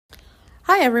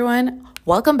Hi, everyone.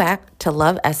 Welcome back to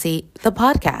Love Essie, the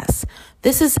podcast.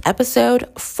 This is episode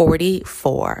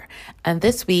 44. And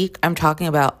this week, I'm talking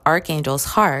about Archangel's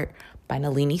Heart by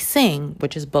Nalini Singh,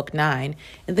 which is book 9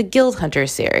 in the Guild Hunter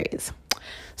series.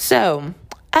 So,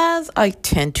 as I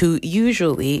tend to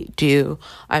usually do,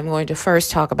 I'm going to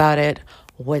first talk about it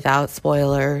without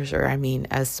spoilers,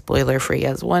 as spoiler-free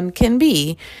as one can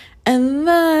be. And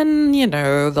then,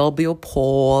 there'll be a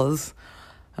pause.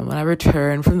 And when I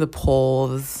return from the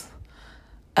pause,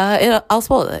 I'll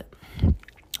spoil it.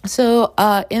 So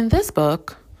in this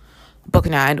book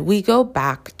 9, we go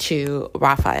back to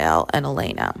Raphael and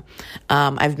Elena.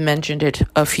 I've mentioned it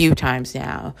a few times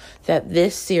now that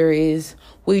this series,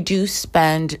 we do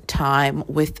spend time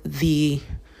with the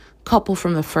couple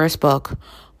from the first book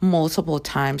multiple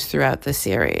times throughout the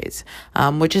series,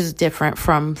 which is different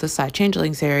from the Side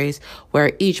Changeling series,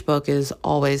 where each book is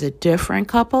always a different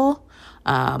couple.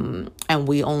 And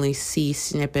we only see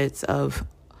snippets of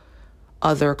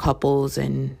other couples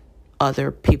in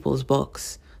other people's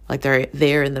books. Like they're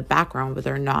there in the background, but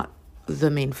they're not the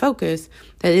main focus.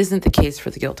 That isn't the case for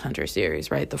the Guild Hunter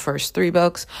series, right? The first 3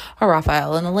 books are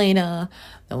Raphael and Elena.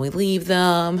 Then we leave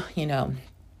them,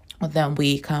 then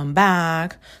we come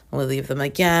back and we leave them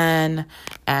again.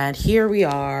 And here we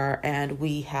are, and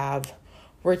we have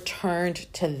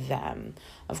returned to them.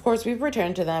 Of course, we've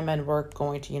returned to them, and we're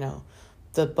going to,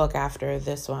 the book after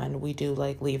this one, we do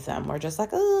leave them. We're just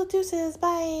oh, deuces,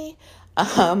 bye.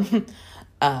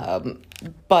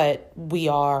 But we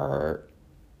are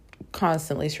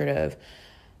constantly sort of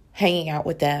hanging out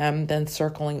with them, then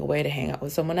circling away to hang out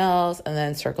with someone else, and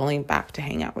then circling back to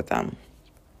hang out with them.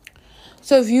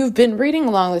 So if you've been reading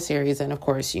along the series, and of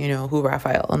course you know who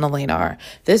Raphael and Elena are,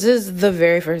 this is the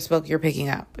very first book you're picking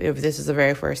up. If this is the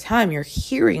very first time you're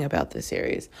hearing about this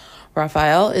series,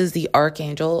 Raphael is the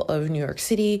Archangel of New York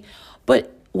City.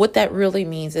 But what that really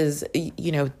means is,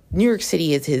 New York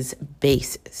City is his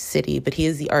base city, but he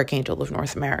is the Archangel of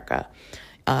North America.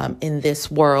 In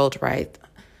this world, right,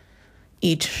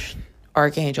 each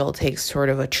Archangel takes sort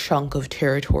of a chunk of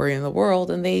territory in the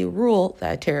world, and they rule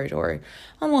that territory.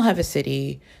 And we'll have a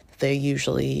city that they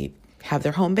usually have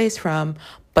their home base from,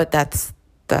 but that's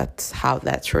how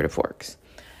that sort of works.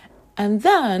 And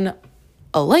then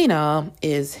Elena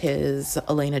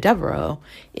Devereaux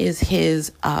is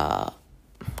his,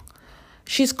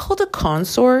 she's called a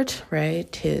consort,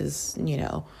 right? His,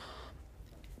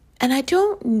 and I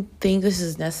don't think this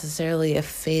is necessarily a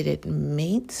fated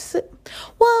mate.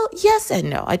 Well, yes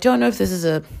and no. I don't know if this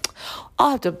is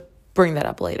I'll have to bring that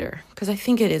up later, because I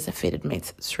think it is a fated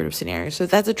mate sort of scenario. So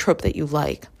if that's a trope that you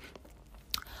like.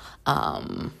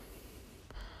 I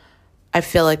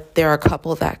feel like there are a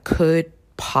couple that could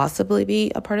possibly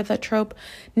be a part of that trope.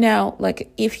 Now,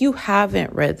 if you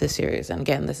haven't read the series, and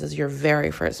again, this is your very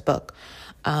first book,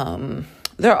 there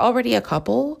are already a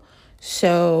couple.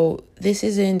 So this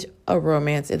isn't a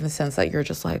romance in the sense that you're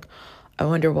just I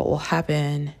wonder what will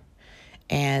happen,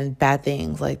 and bad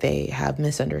things, they have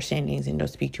misunderstandings and don't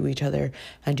speak to each other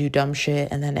and do dumb shit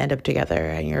and then end up together.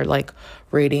 And you're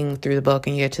reading through the book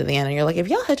and you get to the end and you're if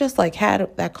y'all had just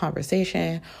had that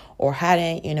conversation or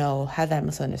hadn't, had that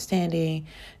misunderstanding.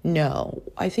 No,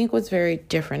 I think what's very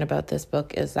different about this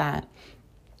book is that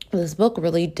this book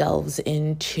really delves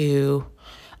into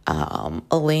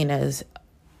Elena's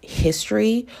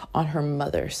history on her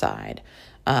mother's side.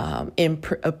 In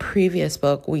a previous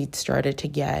book, we'd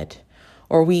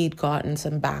gotten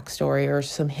some backstory or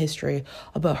some history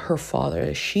about her father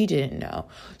that she didn't know.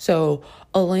 So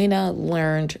Elena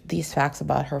learned these facts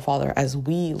about her father as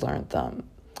we learned them.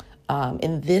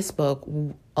 In this book,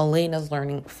 Elena's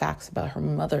learning facts about her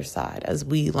mother's side as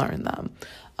we learn them.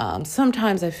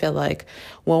 Sometimes I feel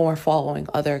when we're following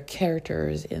other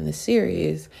characters in the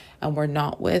series and we're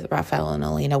not with Raphael and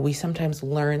Elena, we sometimes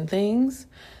learn things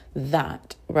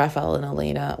that Raphael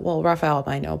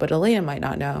might know, but Elena might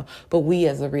not know, but we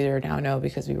as the reader now know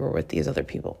because we were with these other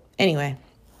people. Anyway,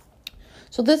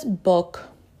 so this book,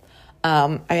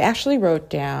 I actually wrote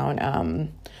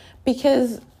down,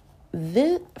 because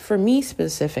for me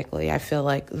specifically, I feel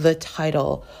the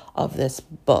title of this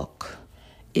book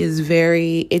is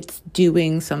it's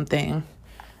doing something,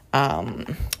 I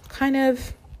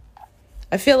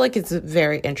feel it's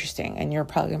very interesting, and you're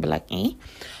probably gonna be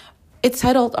It's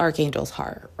titled Archangel's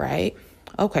Heart, right?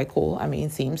 Okay, cool.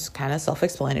 Seems kind of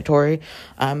self-explanatory.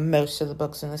 Most of the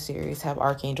books in the series have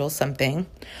archangels something.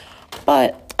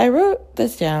 But I wrote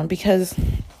this down because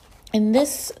in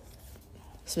this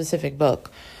specific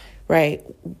book, right,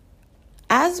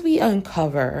 as we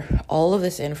uncover all of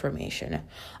this information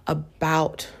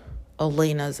about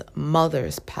Elena's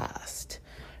mother's past,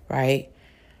 right,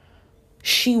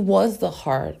 she was the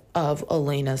heart of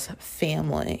Elena's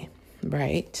family,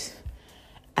 right?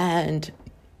 And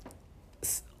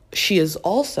she is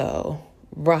also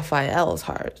Raphael's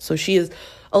heart. So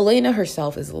Elena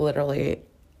herself is literally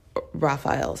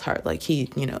Raphael's heart. Like he,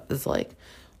 is like,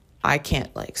 I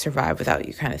can't like survive without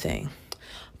you kind of thing.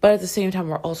 But at the same time,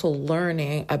 we're also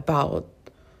learning about,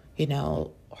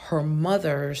 her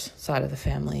mother's side of the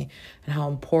family and how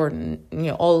important,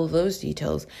 all of those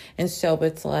details. And so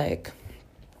it's like,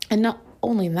 and not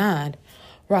only that,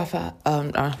 Elena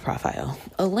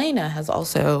has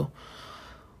also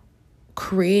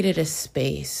created a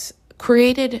space,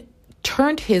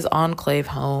 turned his enclave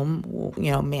home,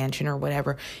 mansion or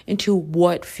whatever, into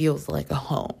what feels like a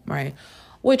home, right?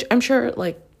 Which I'm sure,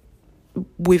 like,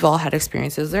 we've all had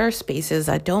experiences. There are spaces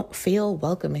that don't feel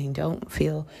welcoming, don't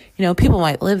feel, people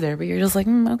might live there, but you're just like,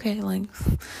 okay, like,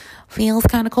 feels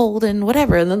kind of cold and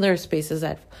whatever. And then there are spaces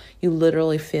that you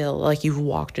literally feel like you've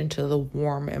walked into the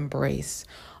warm embrace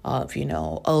of,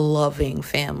 a loving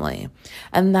family.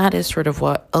 And that is sort of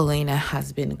what Elena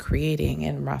has been creating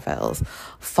in Raphael's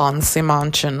fancy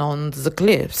mansion on the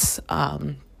cliffs.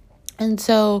 And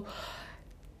so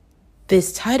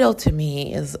this title to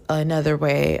me is another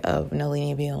way of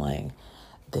Nalini being like,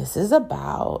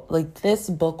 this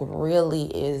book really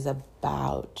is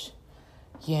about,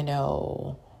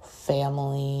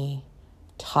 family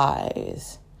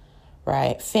ties,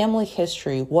 right? Family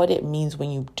history, what it means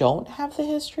when you don't have the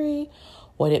history,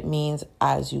 what it means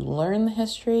as you learn the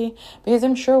history. Because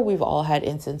I'm sure we've all had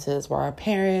instances where our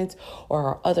parents or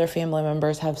our other family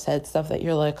members have said stuff that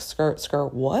you're like, skirt,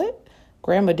 what?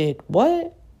 Grandma did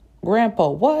what? Grandpa,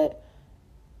 what?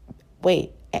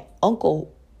 Wait,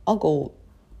 uncle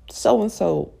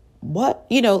so-and-so, what?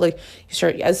 Like you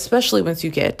start, especially once you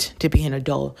get to be an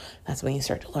adult, that's when you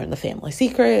start to learn the family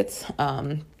secrets.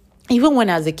 Even when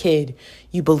as a kid,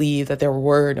 you believe that there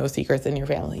were no secrets in your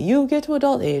family, you get to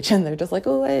adult age and they're just like,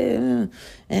 oh,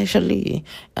 actually,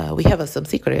 we have some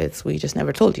secrets. We just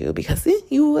never told you because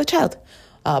you were a child.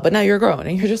 But now you're grown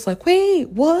and you're just like, wait,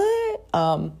 what?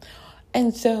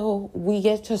 And so we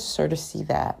get to sort of see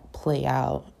that play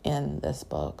out in this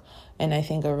book. And I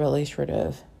think a really sort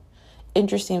of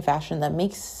interesting fashion that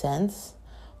makes sense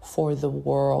for the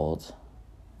world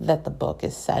that the book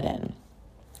is set in.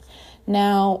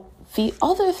 Now, the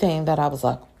other thing that I was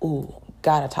like, ooh,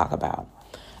 gotta talk about.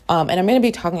 And I'm going to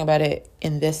be talking about it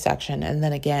in this section and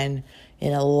then again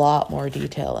in a lot more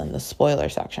detail in the spoiler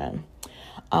section.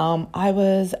 I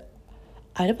was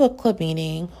at a book club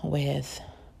meeting with,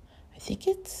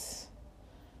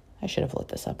 I should have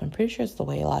looked this up. I'm pretty sure it's the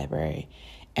Way Library.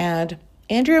 And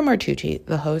Andrea Martucci,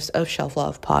 the host of Shelf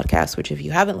Love podcast, which if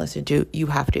you haven't listened to, you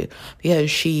have to,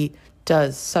 because she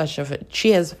does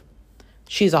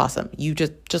she's awesome. You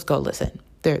just go listen.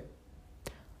 They're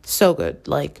so good.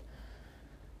 Like,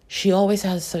 she always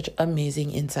has such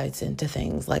amazing insights into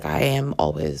things. Like, I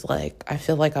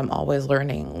feel like I'm always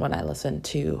learning when I listen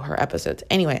to her episodes.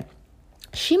 Anyway,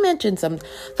 she mentioned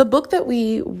the book that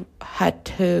we had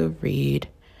to read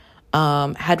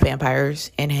had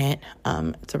vampires in it.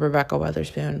 It's a Rebecca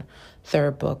Weatherspoon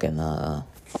third book in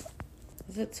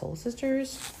is it Soul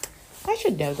Sisters? I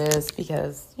should know this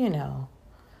because,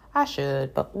 I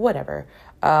should, but whatever.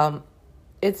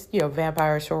 It's,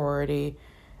 vampire sorority,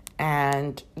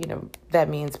 and, that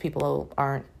means people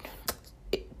aren't,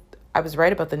 I was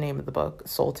right about the name of the book,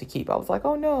 Soul to Keep. I was like,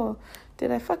 oh no, did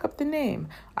I fuck up the name?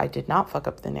 I did not fuck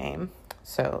up the name.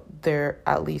 So there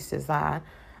at least is that.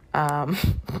 I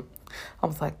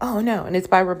was like, oh no. And it's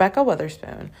by Rebecca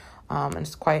Weatherspoon. And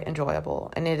it's quite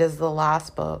enjoyable. And it is the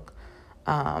last book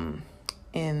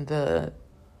in the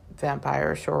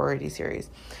vampire sorority series.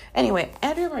 Anyway,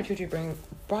 Andrea Martucci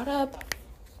brought up,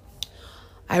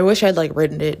 I wish I'd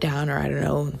written it down or I don't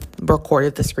know,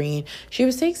 recorded the screen. She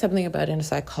was saying something about in a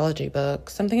psychology book,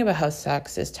 something about how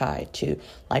sex is tied to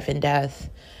life and death.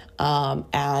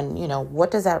 And,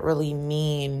 what does that really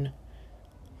mean?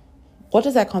 What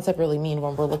does that concept really mean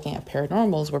when we're looking at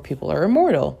paranormals where people are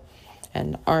immortal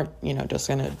and aren't, just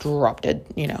going to drop dead,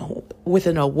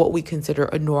 within what we consider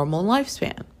a normal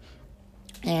lifespan?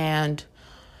 And,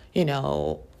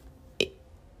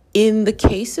 in the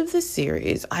case of the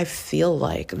series, I feel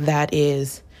like that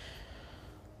is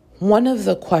one of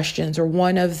the questions or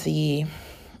in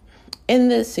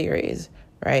this series,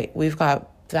 right? We've got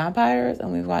vampires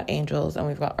and we've got angels and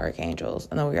we've got archangels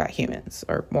and then we've got humans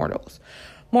or mortals.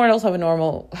 Mortals have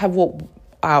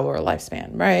our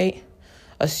lifespan, right?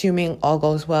 Assuming all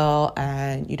goes well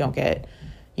and you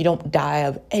don't die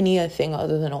of anything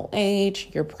other than old age,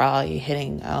 you're probably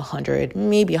hitting 100,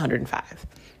 maybe 105.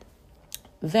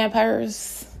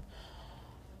 Vampires,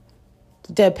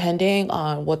 depending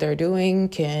on what they're doing,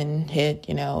 can hit,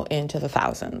 into the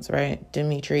thousands, right?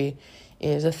 Dimitri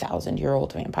is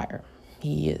 1,000-year-old vampire.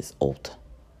 He is old.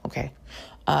 Okay.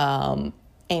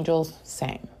 Angels,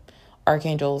 same.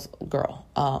 Archangels, girl.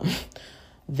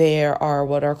 There are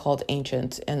what are called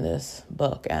ancients in this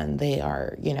book, and they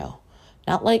are,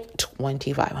 not like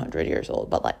 2,500 years old,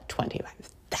 but like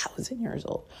 25,000 years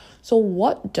old. So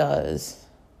what does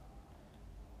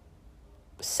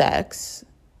sex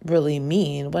really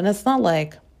mean when it's not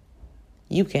like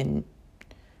you're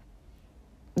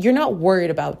not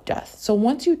worried about death? So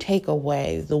once you take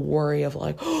away the worry of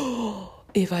like,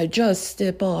 if I just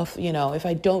step off, if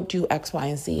I don't do X, Y,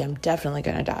 and Z, I'm definitely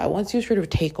going to die. Once you sort of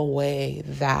take away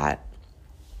that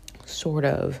sort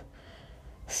of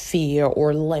fear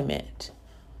or limit,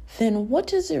 then what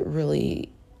does it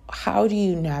really, how do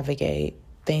you navigate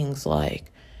things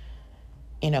like,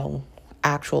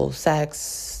 actual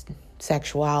sex,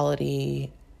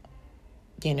 sexuality,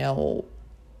 and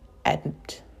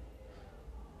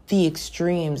the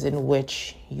extremes in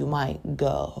which you might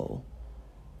go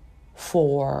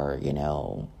for,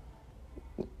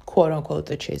 quote unquote,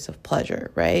 the chase of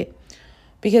pleasure, right?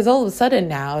 Because all of a sudden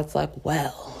now it's like,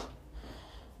 well,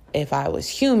 if I was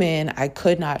human, I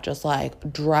could not just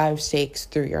like drive stakes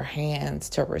through your hands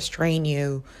to restrain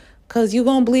you, because you're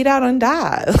going to bleed out and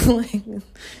die. Like,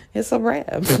 it's a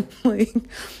wrap. Like,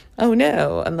 oh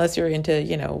no, unless you're into,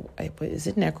 is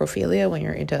it necrophilia when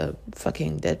you're into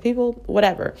fucking dead people?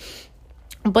 Whatever.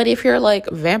 But if you're like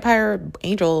vampire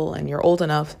angel and you're old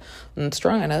enough and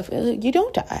strong enough, you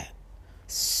don't die.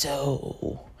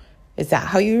 So is that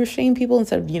how you restrain people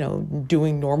instead of,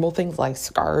 doing normal things like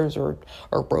scarves or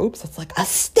ropes? It's like a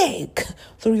stake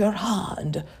through your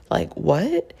hand. Like,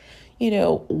 what?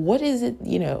 What is it,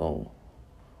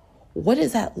 what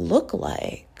does that look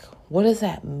like? What does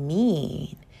that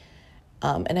mean?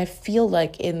 And I feel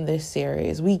like in this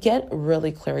series, we get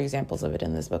really clear examples of it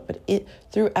in this book, but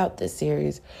throughout this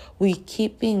series, we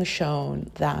keep being shown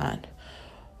that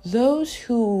those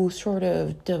who sort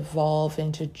of devolve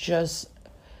into just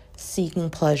seeking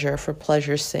pleasure for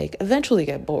pleasure's sake eventually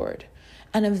get bored.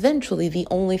 And eventually the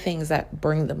only things that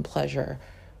bring them pleasure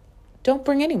don't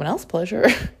bring anyone else pleasure,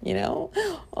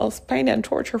 It's pain and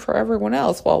torture for everyone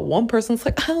else, while one person's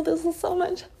like, oh, this is so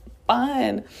much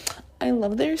fun. I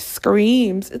love their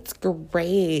screams. It's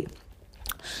great.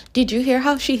 Did you hear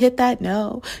how she hit that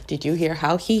no? Did you hear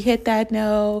how he hit that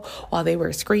no while they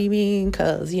were screaming?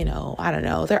 Because, I don't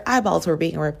know, their eyeballs were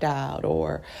being ripped out,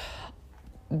 or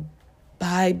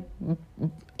by,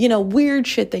 weird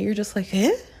shit that you're just like,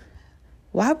 eh?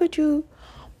 Why would you?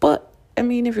 But, I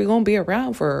mean, if you're going to be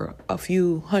around for a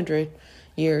few hundred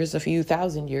years, a few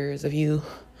thousand years, a few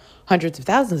hundreds of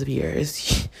thousands of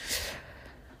years,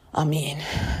 I mean,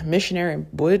 missionary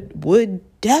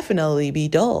would definitely be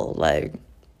dull. Like,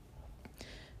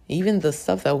 even the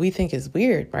stuff that we think is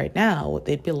weird right now,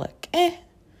 they'd be like,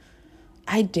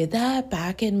 I did that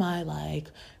back in my,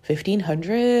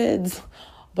 1500s,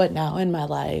 but now in my,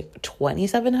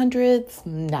 2700s,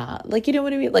 nah. Like, you know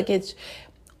what I mean? Like,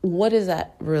 what does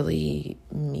that really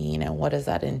mean, and what does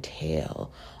that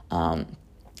entail? And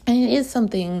it is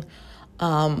something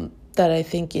that I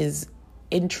think is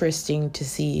interesting to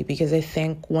see, because I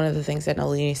think one of the things that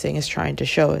Nalini Singh is trying to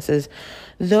show us is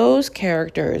those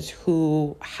characters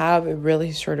who have a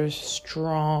really sort of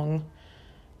strong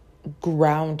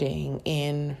grounding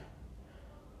in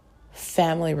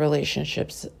family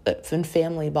relationships and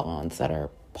family bonds that are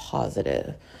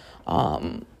positive,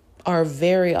 are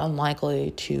very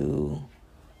unlikely to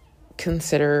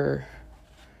consider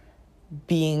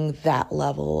being that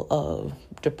level of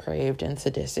depraved and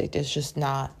sadistic. It's just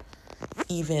not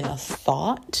even a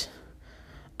thought.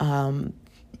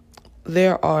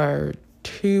 There are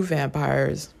 2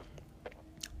 vampires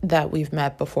that we've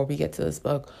met before we get to this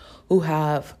book who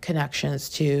have connections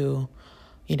to,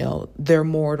 their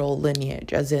mortal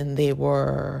lineage, as in they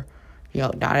were,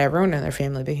 not everyone in their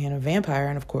family became a vampire.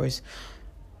 And of course,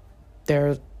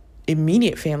 their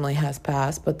immediate family has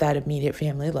passed, but that immediate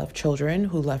family left children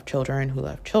who left children who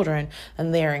left children,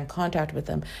 and they're in contact with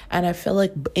them. And I feel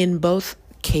like in both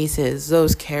cases,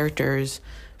 those characters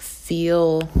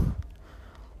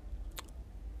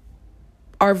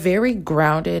are very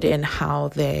grounded in how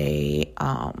they,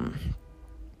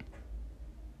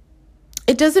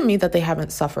 it doesn't mean that they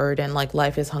haven't suffered and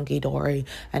life is hunky-dory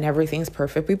and everything's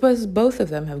perfect, because both of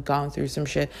them have gone through some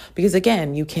shit. Because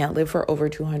again, you can't live for over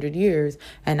 200 years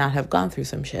and not have gone through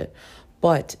some shit.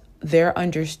 But their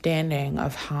understanding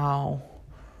of how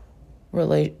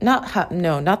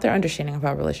not their understanding of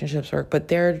how relationships work, but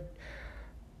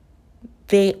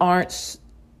they aren't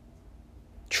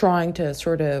trying to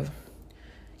sort of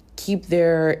keep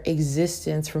their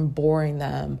existence from boring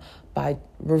them by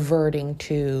reverting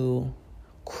to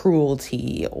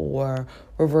cruelty or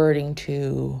reverting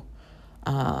to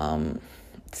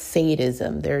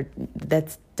sadism.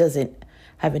 That doesn't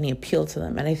have any appeal to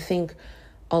them. And I think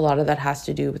a lot of that has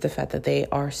to do with the fact that they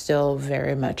are still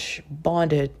very much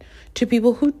bonded to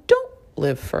people who don't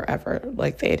live forever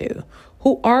like they do,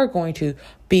 who are going to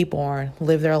be born,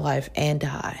 live their life, and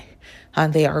die.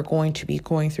 And they are going to be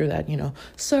going through that,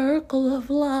 circle of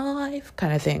life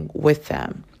kind of thing with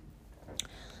them.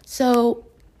 So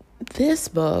this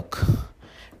book,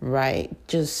 right,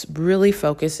 just really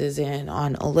focuses in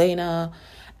on Elena.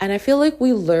 And I feel like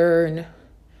we learn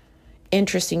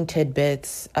interesting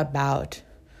tidbits about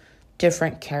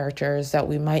different characters that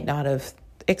we might not have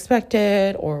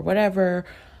expected or whatever.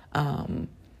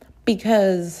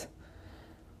 Because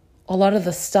a lot of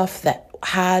the stuff that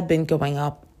had been going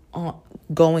on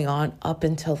up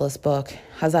until this book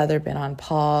has either been on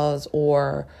pause,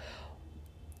 or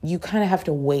you kind of have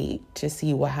to wait to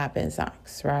see what happens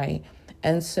next, right?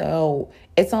 And so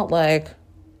it's not like,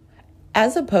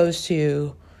 as opposed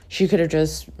to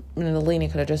Nalini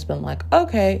could have just been like,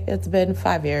 okay, it's been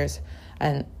 5 years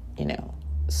and,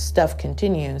 stuff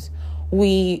continues.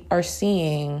 We are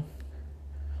seeing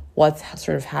what's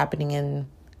sort of happening in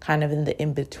the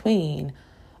in-between,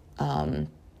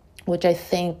 which I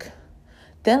think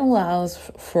then allows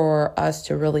for us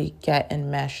to really get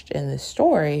enmeshed in the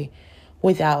story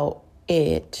without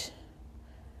it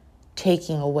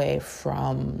taking away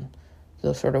from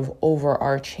the sort of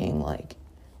overarching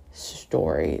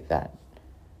story that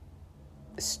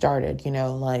started,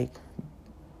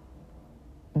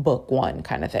 book one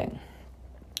kind of thing.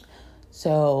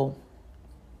 So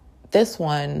this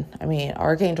one,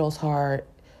 Archangel's Heart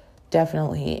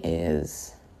definitely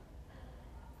is,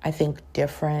 I think,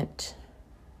 different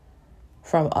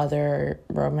from other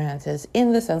romances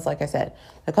in the sense, like I said,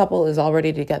 the couple is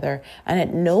already together, and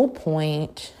at no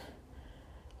point,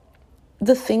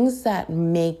 the things that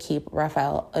may keep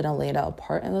Raphael and Elena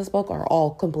apart in this book are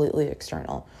all completely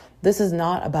external. This is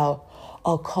not about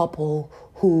a couple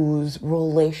whose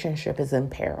relationship is in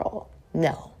peril.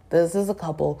 No, this is a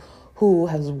couple who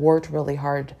has worked really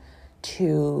hard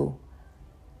to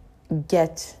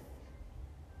get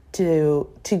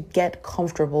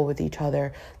comfortable with each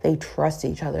other. They trust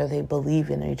each other. They believe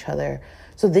in each other.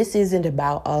 So this isn't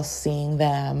about us seeing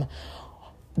them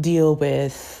deal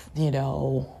with,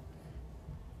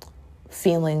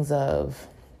 feelings of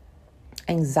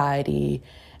anxiety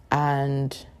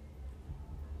and,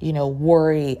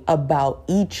 worry about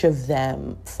each of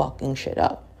them fucking shit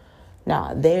up.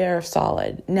 Nah, they're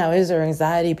solid. Now, is there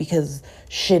anxiety because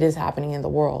shit is happening in the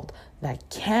world that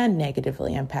can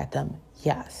negatively impact them?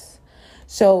 Yes.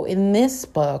 So in this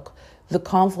book, the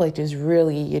conflict is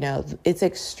really, it's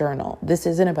external. This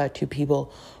isn't about two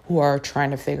people who are trying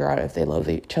to figure out if they love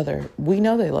each other. We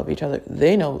know they love each other.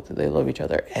 They know that they love each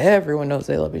other. Everyone knows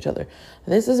they love each other.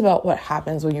 This is about what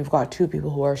happens when you've got two people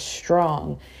who are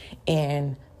strong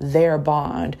in their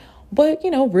bond. But,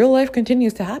 real life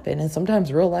continues to happen. And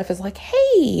sometimes real life is like,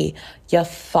 hey, you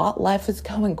thought life was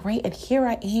going great. And here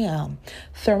I am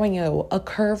throwing you a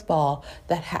curveball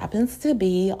that happens to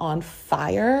be on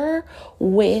fire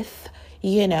with,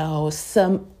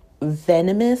 some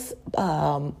venomous,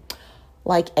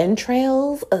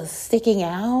 entrails sticking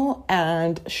out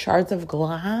and shards of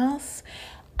glass.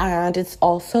 And it's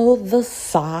also the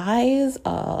size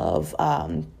of,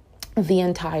 the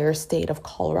entire state of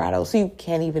Colorado, so you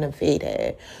can't even evade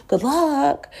it. Good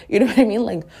luck. You know what I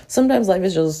mean? Sometimes life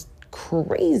is just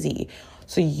crazy.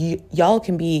 So y'all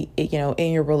can be,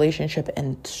 in your relationship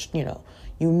and,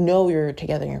 you're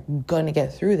together and you're gonna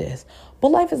get through this. But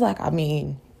life is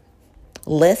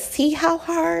let's see how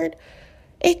hard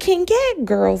it can get,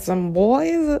 girls and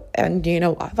boys and,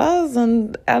 others,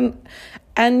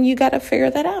 and you got to figure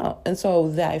that out. And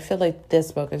so I feel like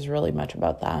this book is really much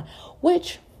about that,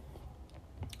 which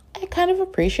I kind of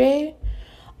appreciate.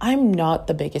 I'm not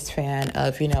the biggest fan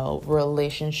of,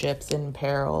 relationships in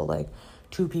peril,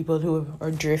 two people who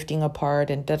are drifting apart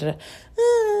and da-da-da.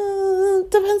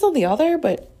 Depends on the author,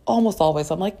 but almost always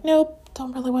I'm like, nope,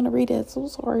 don't really want to read it. So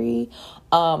sorry.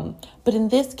 But in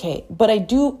this case,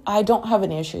 I don't have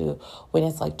an issue when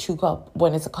it's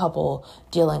when it's a couple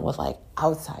dealing with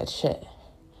outside shit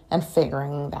and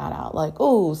figuring that out.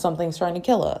 Oh, something's trying to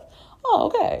kill us. Oh,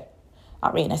 okay.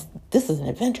 This is an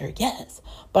adventure, yes.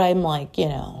 But I'm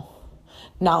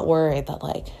not worried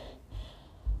that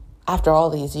after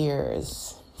all these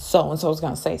years, so-and-so is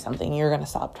going to say something, you're going to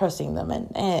stop trusting them.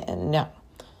 And no,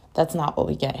 that's not what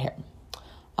we get here.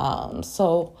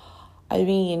 So,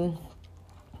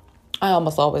 I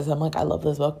almost always am like, I love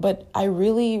this book, but I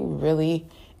really, really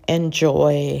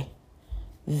enjoy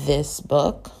this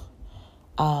book.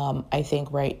 I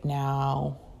think right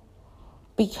now,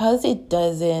 because it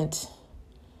doesn't,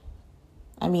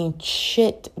 I mean,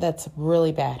 shit that's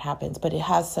really bad happens, but it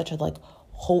has such a like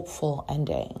hopeful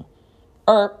ending.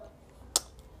 Or,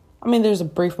 I mean, there's a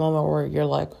brief moment where you're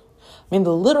like, I mean,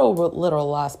 the literal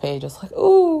last page is like,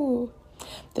 ooh,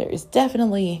 there is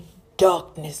definitely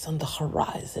darkness on the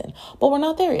horizon, but we're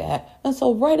not there yet. And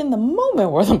so right in the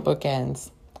moment where the book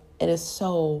ends, it is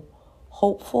so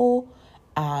hopeful,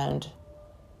 and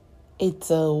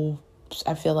it's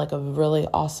I feel like a really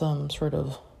awesome sort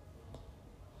of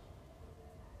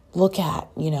look at,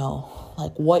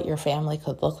 like what your family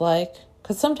could look like.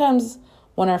 Because sometimes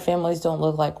when our families don't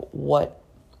look like what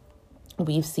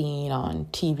we've seen on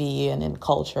TV and in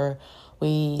culture,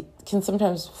 we can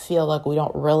sometimes feel like we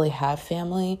don't really have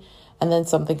family. And then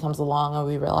something comes along and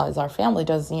we realize our family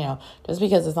does, just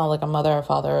because it's not like a mother, a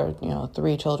father,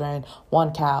 3 children,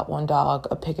 1 cat, 1 dog,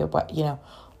 a picket,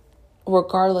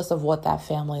 regardless of what that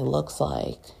family looks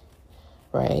like,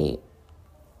 right?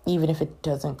 Even if it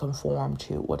doesn't conform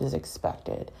to what is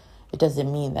expected, it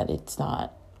doesn't mean that it's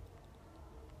not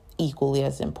equally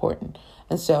as important.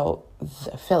 And so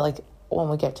I feel like when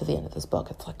we get to the end of this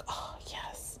book, it's like, oh,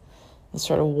 yes, this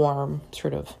sort of warm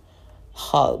sort of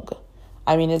hug.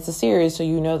 I mean, it's a series, so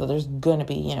you know that there's going to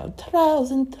be,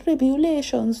 trials and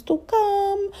tribulations to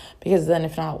come, because then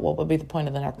if not, what would be the point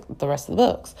of the rest of the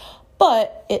books?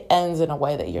 But it ends in a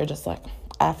way that you're just like,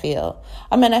 I felt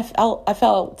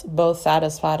both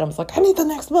satisfied. I was like, I need the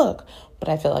next book. But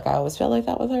I feel like I always feel like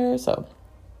that with her. So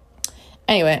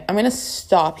anyway, I'm going to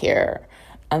stop here.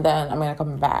 And then I'm going to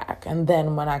come back. And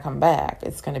then when I come back,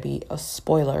 it's going to be a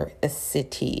spoiler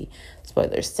city.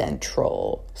 Spoiler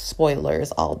central.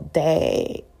 Spoilers all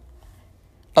day.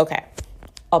 Okay,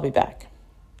 I'll be back.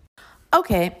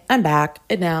 Okay, I'm back.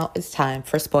 And now it's time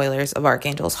for spoilers of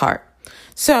Archangel's Heart.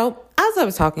 So as I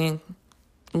was talking,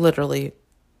 literally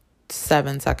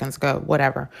 7 seconds ago,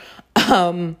 whatever,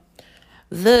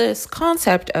 this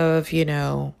concept of,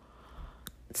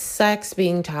 sex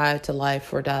being tied to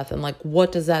life or death, and like,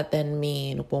 what does that then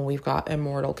mean when we've got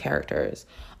immortal characters,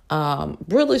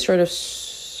 really sort of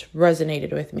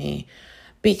resonated with me,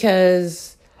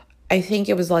 because I think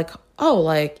it was like, oh,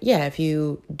 like, yeah, if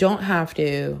you're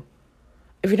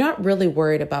not really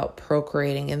worried about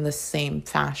procreating in the same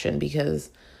fashion, because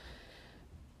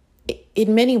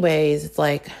in many ways, it's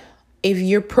like, if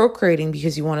you're procreating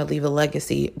because you want to leave a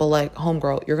legacy, but like,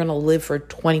 homegirl, you're going to live for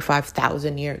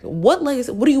 25,000 years. What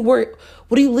legacy? What do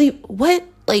you leave? What,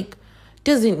 like,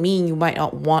 doesn't mean you might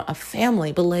not want a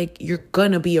family, but like, you're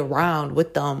going to be around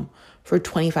with them for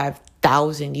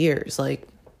 25,000 years. Like,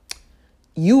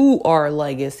 you are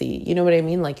legacy. You know what I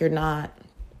mean? Like,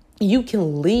 you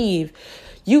can leave.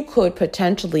 You could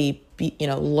potentially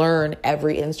learn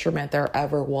every instrument there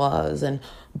ever was and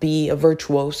be a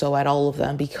virtuoso at all of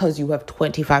them because you have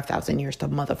 25,000 years to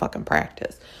motherfucking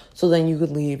practice. So then you could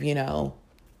leave,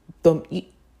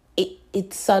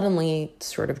 it suddenly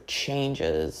sort of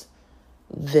changes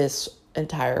this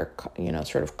entire,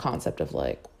 sort of concept of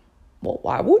like, well,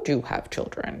 why would you have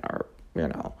children? Or,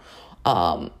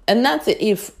 and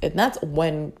that's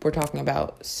when we're talking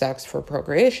about sex for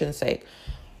procreation's sake.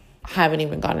 Haven't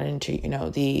even gotten into,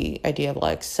 the idea of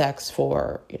like sex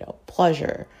for,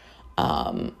 pleasure.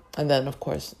 And then of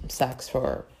course, sex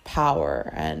for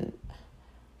power. And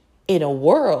in a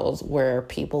world where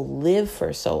people live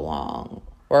for so long,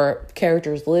 or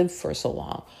characters live for so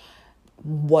long,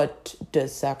 what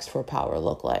does sex for power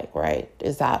look like, right?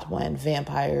 Is that when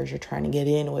vampires are trying to get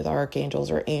in with archangels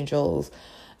or angels,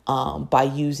 by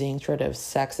using sort of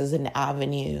sex as an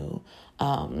avenue?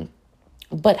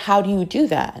 But how do you do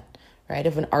that? Right?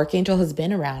 If an archangel has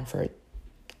been around for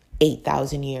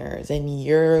 8,000 years and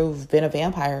you've been a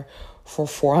vampire for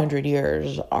 400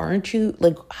 years, aren't you?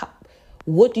 Like,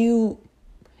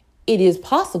 it is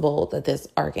possible that this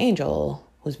archangel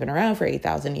who's been around for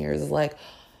 8,000 years is like,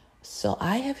 so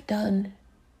I have done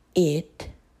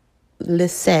le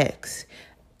sex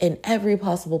in every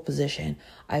possible position.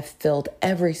 I've filled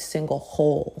every single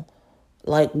hole.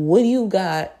 Like, what do you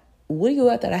got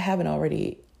that I haven't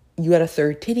already? You got a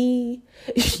third titty,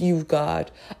 you've got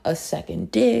a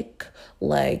second dick,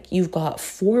 like you've got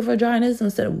 4 vaginas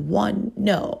instead of 1.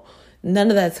 No, none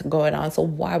of that's going on. So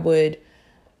why would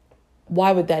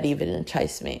that even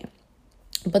entice me?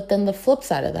 But then the flip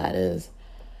side of that is,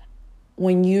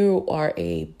 when you are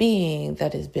a being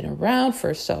that has been around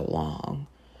for so long,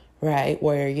 right,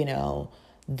 where,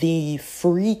 the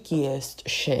freakiest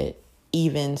shit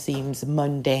even seems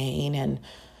mundane and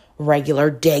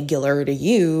degular to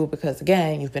you because,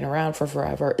 again, you've been around for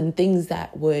forever, and things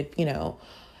that would,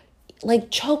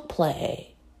 like choke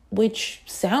play, which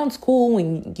sounds cool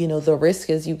when, the risk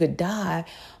is you could die.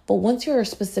 But once you're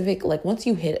once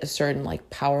you hit a certain like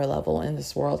power level in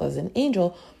this world as an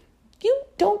angel,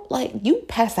 you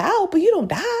pass out, but you don't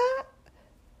die.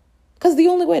 Because the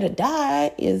only way to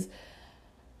die is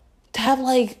to have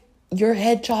like your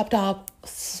head chopped off,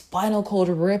 spinal cord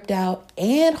ripped out,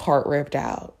 and heart ripped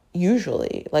out.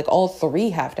 Usually, like all three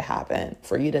have to happen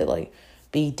for you to like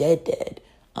be dead.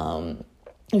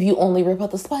 If you only rip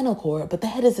out the spinal cord, but the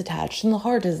head is attached and the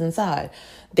heart is inside,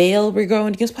 they'll regrow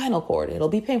into your spinal cord. It'll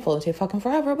be painful and take fucking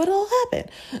forever, but it'll happen.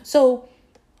 So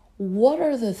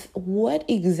what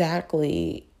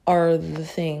exactly are the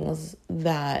things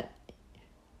that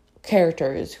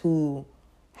characters who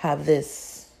have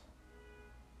this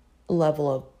level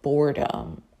of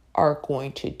boredom are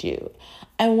going to do?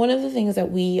 And one of the things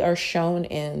that we are shown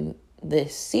in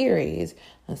this series,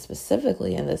 and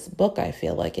specifically in this book, I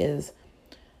feel like, is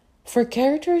for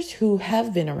characters who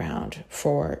have been around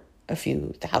for a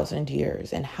few thousand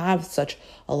years and have such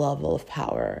a level of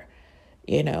power,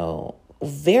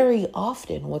 very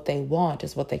often what they want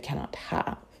is what they cannot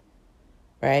have,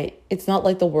 right? It's not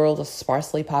like the world is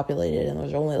sparsely populated and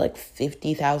there's only like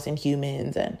 50,000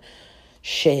 humans and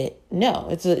shit. No,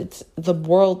 it's the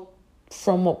world,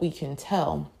 from what we can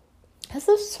tell, has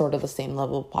this sort of the same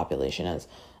level of population as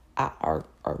our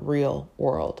real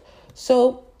world.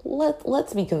 So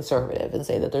let's be conservative and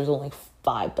say that there's only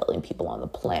 5 billion people on the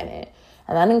planet.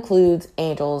 And that includes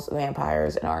angels,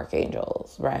 vampires, and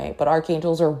archangels, right? But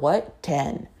archangels are what?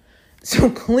 10.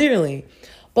 So clearly.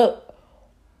 But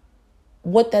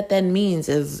what that then means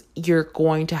is you're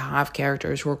going to have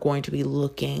characters who are going to be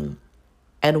looking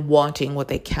and wanting what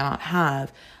they cannot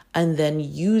have, and then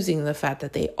using the fact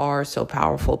that they are so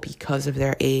powerful because of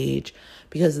their age,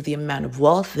 because of the amount of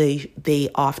wealth they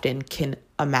often can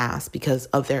amass because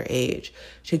of their age,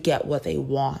 to get what they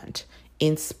want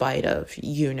in spite of,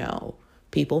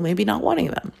 people maybe not wanting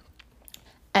them.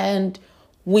 And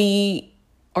we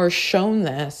are shown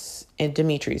this in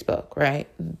Dimitri's book, right?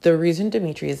 The reason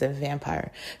Dimitri is a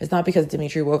vampire is not because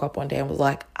Dimitri woke up one day and was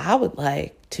like, I would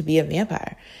like to be a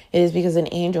vampire. It is because an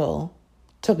angel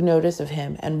took notice of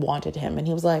him and wanted him. And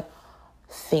he was like,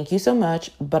 thank you so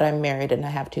much, but I'm married and I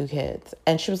have 2 kids.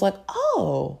 And she was like,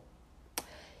 oh,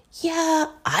 yeah,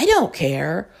 I don't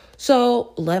care.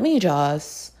 So let me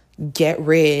just get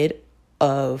rid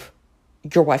of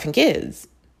your wife and kids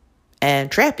and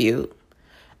trap you.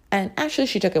 And actually,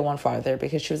 she took it one farther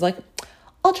because she was like,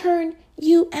 I'll turn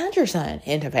you and your son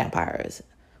into vampires,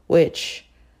 which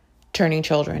turning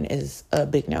children is a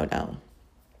big no-no.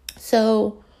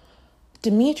 So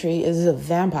Dimitri is a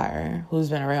vampire who's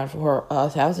been around for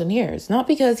 1,000 years, not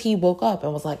because he woke up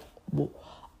and was like,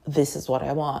 this is what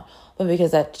I want, but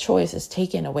because that choice is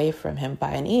taken away from him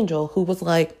by an angel who was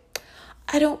like,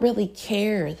 I don't really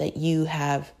care that you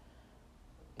have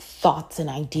thoughts and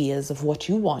ideas of what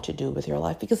you want to do with your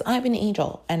life, because I'm an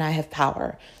angel and I have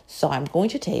power. So I'm going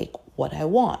to take what I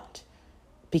want,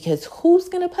 because who's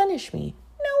going to punish me?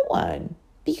 No one,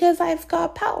 because I've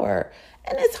got power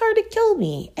and it's hard to kill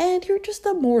me. And you're just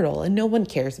a mortal and no one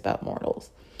cares about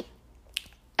mortals.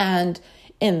 And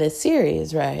in this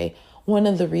series, right, one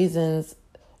of the things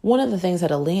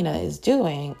that Elena is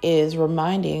doing is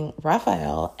reminding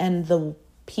Raphael and the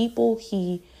people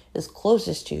he is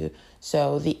closest to,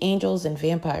 so the angels and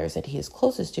vampires that he is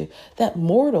closest to, that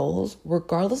mortals,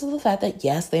 regardless of the fact that,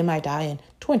 yes, they might die in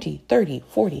 20, 30,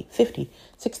 40, 50,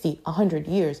 60, 100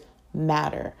 years,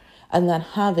 matter. And that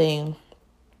having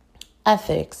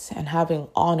ethics and having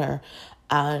honor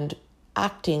and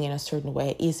acting in a certain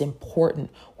way is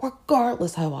important,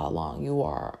 regardless of how long you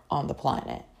are on the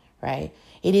planet, right?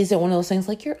 It isn't one of those things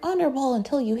like you're honorable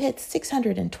until you hit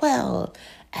 612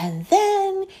 and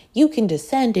then you can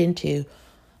descend into,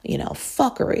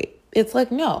 fuckery. It's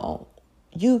like, no,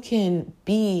 you can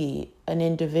be an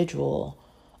individual,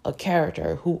 a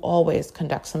character who always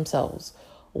conducts themselves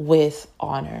with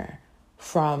honor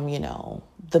from,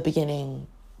 the beginning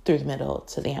through the middle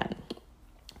to the end.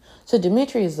 So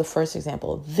Dimitri is the first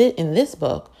example. In this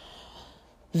book,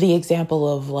 the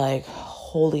example of like,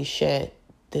 holy shit,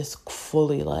 this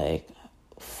fully like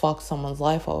fuck someone's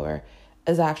life over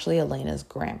is actually Elena's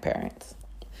grandparents.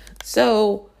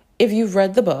 So if you've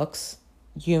read the books,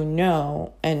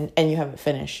 and you haven't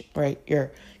finished, right?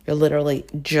 You're literally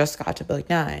just got to book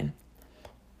 9.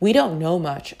 We don't know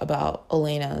much about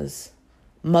Elena's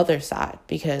mother's side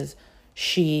because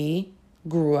she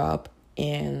grew up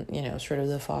in, sort of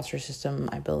the foster system,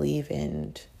 I believe,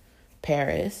 in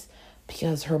Paris,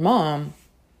 because her mom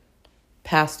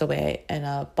passed away in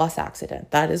a bus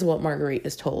accident. That is what Marguerite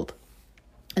is told.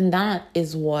 And that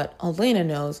is what Elena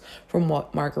knows from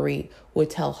what Marguerite would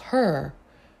tell her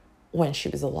when she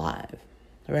was alive,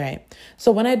 right?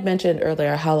 So when I'd mentioned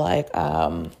earlier how like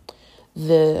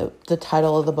the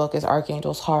title of the book is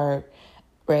Archangel's Heart,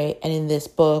 right? And in this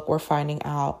book, we're finding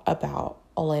out about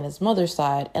Elena's mother's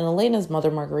side. And Elena's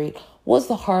mother, Marguerite, was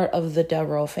the heart of the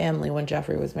Devereux family when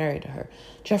Geoffrey was married to her.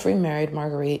 Geoffrey married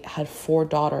Marguerite, had 4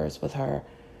 daughters with her,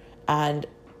 and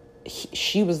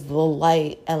she was the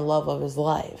light and love of his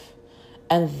life.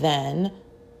 And then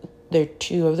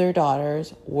 2 of their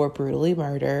daughters were brutally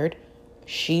murdered.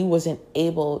 She wasn't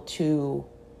able to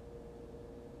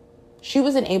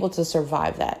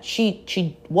survive that.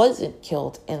 She wasn't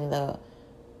killed in the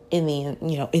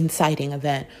inciting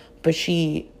event, but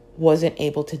she wasn't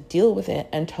able to deal with it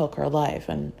and took her life.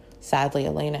 And sadly,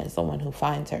 Elena is the one who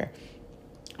finds her.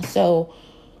 So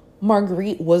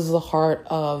Marguerite was the heart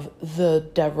of the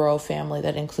Devereux family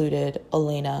that included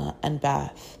Elena and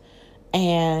Beth.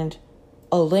 And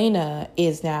Elena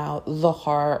is now the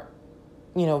heart,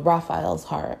 Raphael's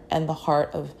heart and the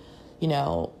heart of,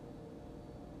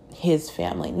 his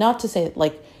family. Not to say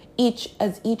like each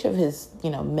of his,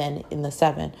 men in the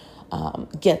 7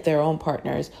 get their own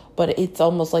partners, but it's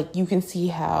almost like you can see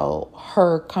how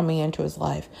her coming into his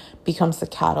life becomes the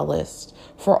catalyst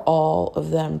for all of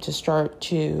them to start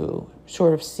to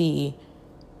sort of see,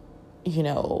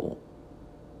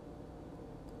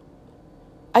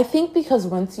 I think because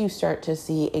once you start to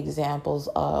see examples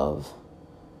of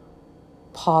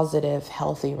positive,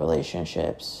 healthy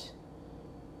relationships,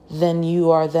 then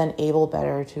you are then able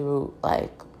better to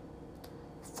like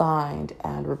find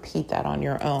and repeat that on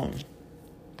your own.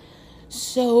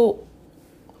 So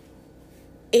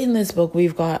in this book,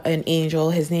 we've got an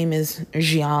angel. His name is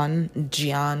Gian,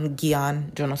 je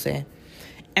no sé.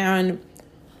 And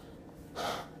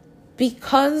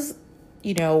because,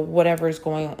 whatever's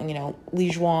going on,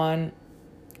 Li Juan,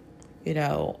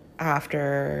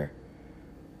 after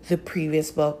the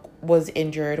previous book was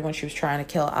injured when she was trying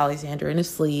to kill Alexander in his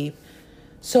sleep.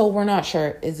 So we're not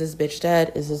sure, is this bitch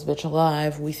dead? Is this bitch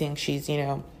alive? We think she's,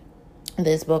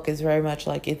 this book is very much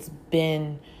like it's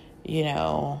been,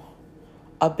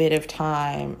 a bit of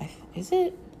time. Is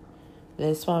it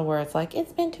this one where it's like,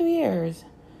 it's been 2 years?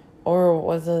 Or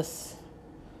was this,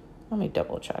 let me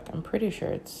double check. I'm pretty sure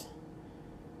it's,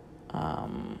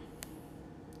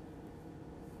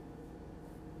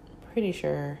 pretty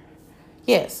sure.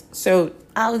 Yes, so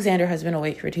Alexander has been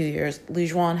awake for 2 years. Li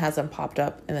Juan hasn't popped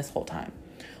up in this whole time.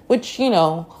 Which,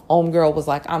 homegirl was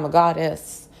like, I'm a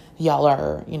goddess. Y'all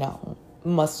are,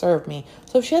 must serve me.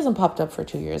 So if she hasn't popped up for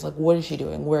 2 years, like, what is she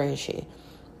doing? Where is she?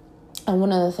 And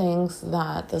one of the things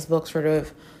that this book sort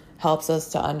of helps us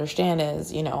to understand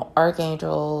is,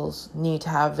 archangels need to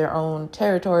have their own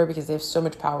territory because they have so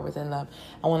much power within them.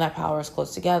 And when that power is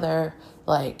close together,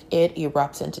 like it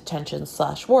erupts into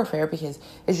tension/warfare because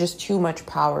it's just too much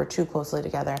power too closely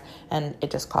together and it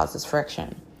just causes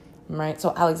friction. Right?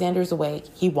 So Alexander's awake.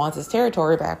 He wants his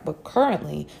territory back, but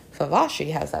currently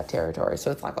Favashi has that territory.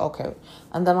 So it's like, okay.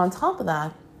 And then on top of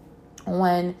that,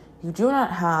 when you do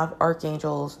not have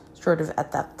archangels sort of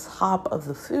at the top of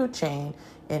the food chain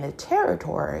in a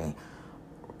territory,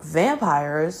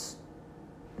 vampires,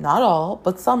 not all,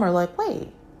 but some are like,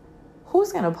 wait,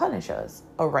 who's going to punish us?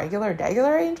 A regular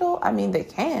angel? I mean, they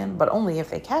can, but only if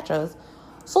they catch us.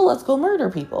 So let's go murder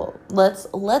people. Let's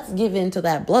give in to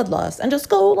that bloodlust and just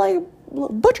go like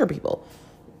butcher people.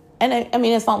 And I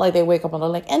mean, it's not like they wake up and they're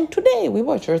like, and today we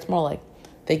butcher. It's more like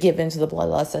they give in to the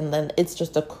bloodlust and then it's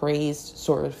just a crazed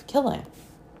sort of killing.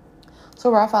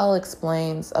 So Raphael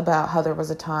explains about how there was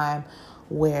a time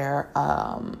where,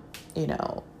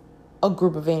 a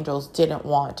group of angels didn't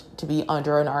want to be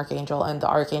under an archangel, and the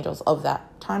archangels of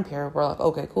that time period were like,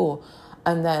 okay, cool.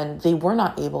 And then they were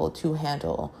not able to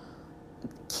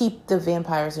keep the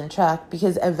vampires in check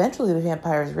because eventually the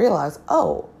vampires realized,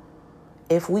 oh,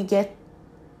 if we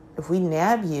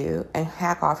nab you and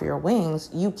hack off your wings,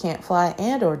 you can't fly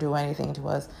and or do anything to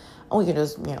us. And we can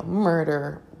just,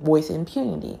 murder with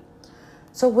impunity.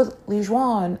 So with Li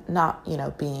Juan not,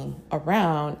 being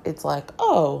around, it's like,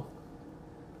 oh,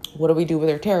 what do we do with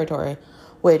her territory?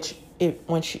 Which,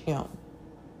 when she,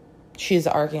 she's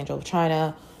the Archangel of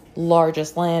China,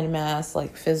 largest landmass,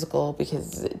 like physical,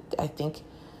 because I think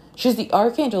she's the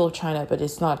Archangel of China, but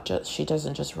it's not just, she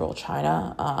doesn't just rule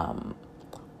China.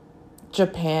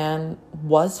 Japan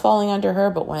was falling under her,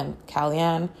 but when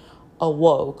Kalyan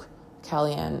awoke,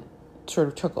 Kalyan sort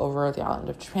of took over the island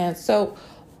of Japan. So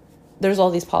there's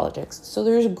all these politics. So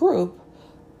there's a group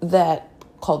that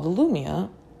called the Lumia,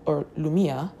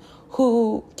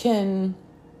 who can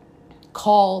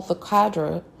call the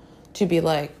cadre to be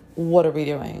like, what are we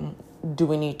doing? Do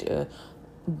we need to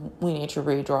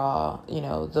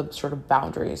redraw, the sort of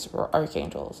boundaries for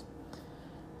archangels.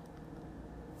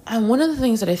 And one of the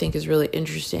things that I think is really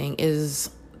interesting is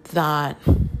that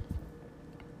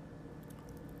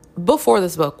before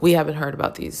this book, we haven't heard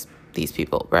about these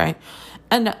people, right?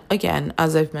 And again,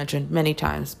 as I've mentioned many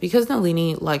times, because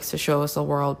Nalini likes to show us a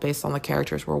world based on the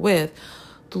characters we're with,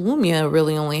 the Lumia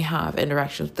really only have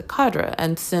interactions with the cadre.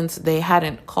 And since they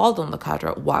hadn't called on the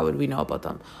cadre, why would we know about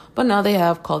them? But now they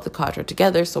have called the cadre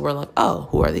together, so we're like, oh,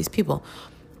 who are these people?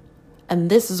 And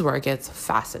this is where it gets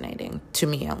fascinating, to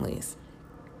me at least.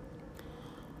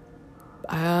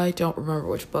 I don't remember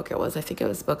which book it was. I think it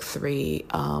was book 3,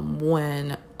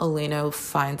 when Elena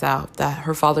finds out that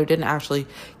her father didn't actually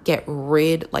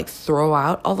throw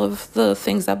out all of the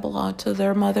things that belonged to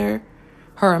their mother,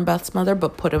 her and Beth's mother,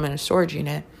 but put them in a storage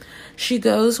unit. She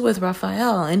goes with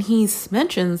Raphael, and he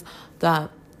mentions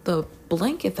that the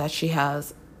blanket that she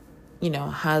has,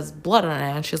 has blood on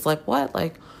it. And she's like, what?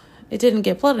 Like, it didn't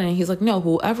get blood on it. He's like, no,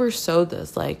 whoever sewed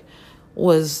this,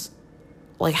 was,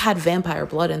 had vampire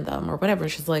blood in them or whatever.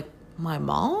 She's like, my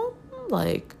mom?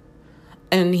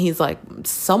 And he's like,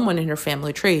 someone in her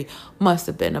family tree must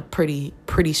have been a pretty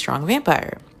strong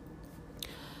vampire.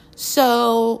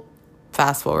 So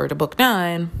fast forward to book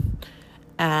 9,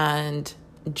 and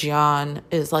John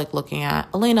is looking at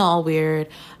Elena all weird.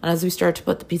 And as we start to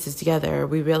put the pieces together,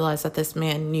 we realize that this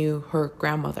man knew her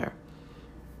grandmother,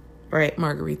 right?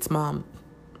 Marguerite's mom.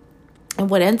 And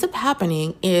what ends up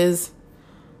happening is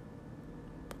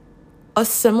a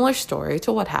similar story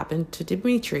to what happened to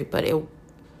Dimitri, but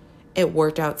it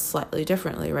worked out slightly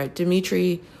differently, right?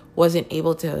 Dimitri wasn't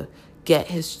able to get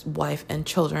his wife and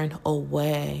children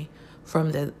away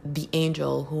from the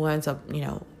angel who ends up,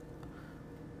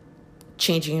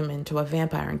 changing him into a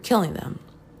vampire and killing them.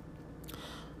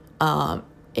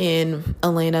 In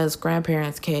Elena's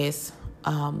grandparents' case,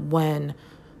 when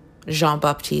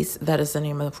Jean-Baptiste, that is the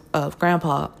name of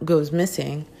Grandpa, goes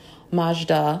missing,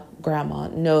 Majda, grandma,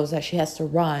 knows that she has to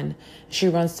run. She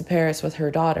runs to Paris with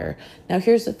her daughter. Now,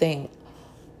 here's the thing.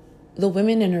 The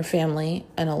women in her family,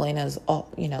 and Elena's,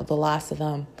 the last of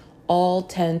them, all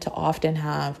tend to often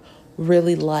have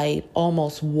really light,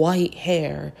 almost white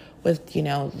hair with,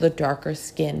 the darker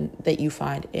skin that you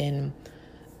find in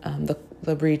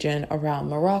the region around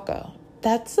Morocco.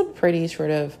 That's a pretty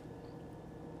sort of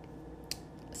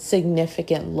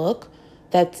significant look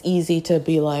that's easy to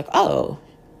be like, oh,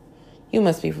 you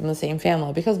must be from the same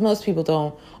family, because most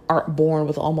people aren't born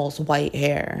with almost white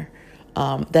hair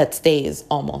that stays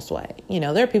almost white.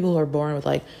 There are people who are born with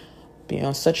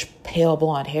such pale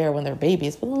blonde hair when they're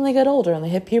babies, but then they get older and they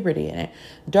hit puberty and it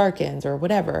darkens or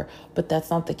whatever. But that's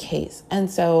not the case. And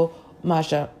so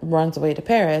Majda runs away to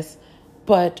Paris,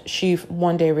 but she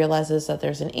one day realizes that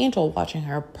there's an angel watching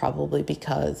her, probably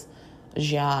because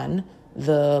Jean,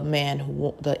 the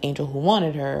angel who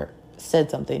wanted her, said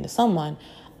something to someone,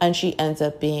 and she ends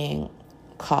up being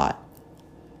caught.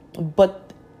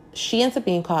 But she ends up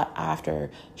being caught after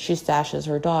she stashes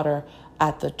her daughter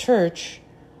at the church,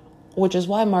 which is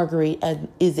why Marguerite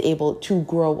is able to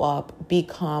grow up,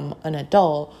 become an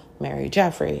adult, marry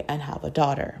Geoffrey, and have a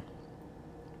daughter.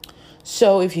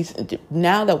 So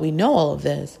now that we know all of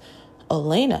this,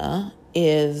 Elena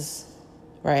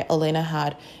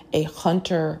had a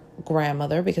hunter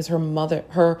grandmother, because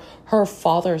her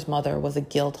father's mother was a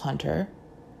guild hunter,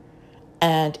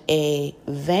 and a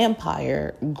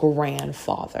vampire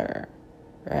grandfather,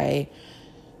 right?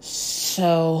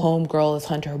 So homegirl is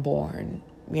hunter born,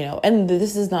 and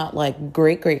this is not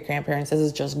great-great-grandparents. This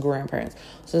is just grandparents.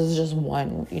 So this is just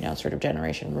one, sort of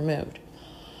generation removed.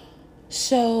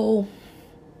 So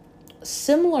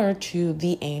similar to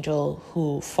the angel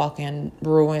who fucking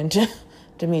ruined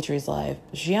Dimitri's life,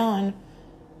 Jean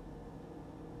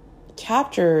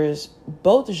captures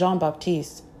both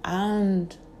Jean-Baptiste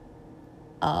and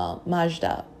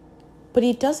Majda, but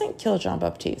he doesn't kill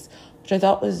Jean-Baptiste, which I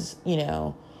thought was,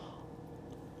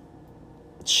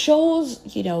 shows,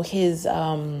 his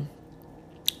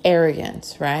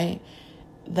arrogance, right?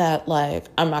 That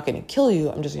I'm not going to kill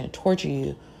you, I'm just going to torture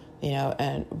you,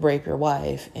 and rape your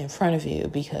wife in front of you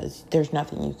because there's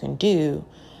nothing you can do.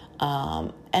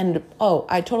 And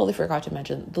I totally forgot to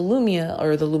mention the Lumia,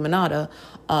 or the Luminata.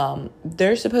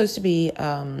 They're supposed to be,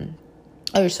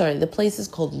 the place is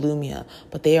called Lumia,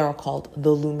 but they are called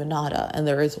the Luminata. And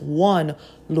there is one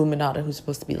Luminata who's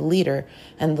supposed to be the leader,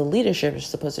 and the leadership is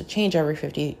supposed to change every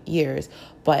 50 years.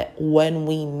 But when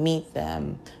we meet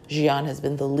them, Jean has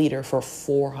been the leader for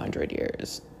 400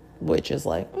 years, which is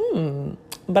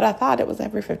but I thought it was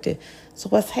every 50. So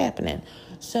what's happening?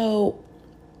 So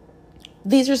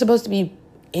these are supposed to be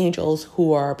angels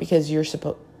who are, because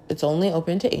it's only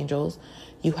open to angels.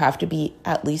 You have to be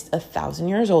at least 1,000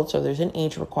 years old, so there's an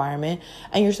age requirement,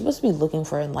 and you're supposed to be looking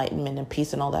for enlightenment and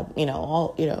peace and all that,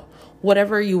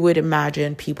 whatever you would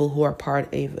imagine people who are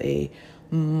part of a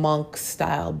monk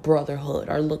style brotherhood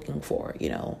are looking for,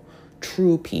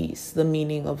 true peace, the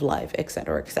meaning of life,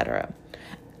 etc., etc.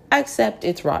 Except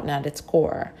it's rotten at its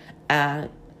core, and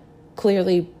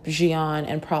clearly Xian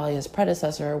and probably his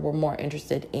predecessor were more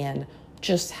interested in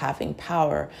just having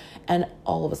power, and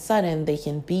all of a sudden they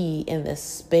can be in this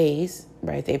space,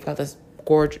 right? They've got this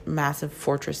massive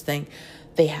fortress thing.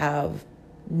 They have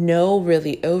no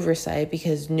really oversight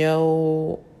because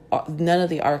none of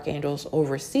the archangels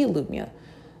oversee Lumia,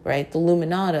 right? The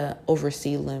Luminata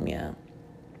oversee Lumia,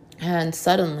 and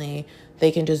suddenly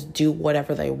they can just do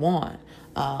whatever they want.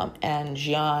 And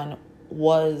Xian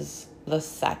was the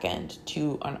second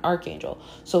to an archangel,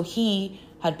 so he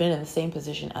had been in the same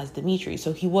position as Dimitri.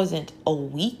 So he wasn't a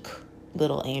weak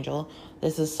little angel.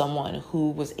 This is someone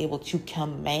who was able to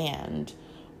command,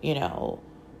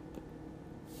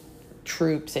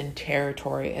 troops and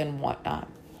territory and whatnot.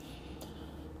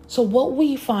 So what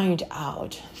we find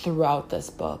out throughout this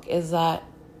book is that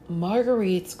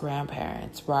Marguerite's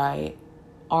grandparents, right,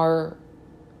 are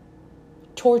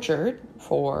tortured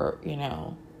for,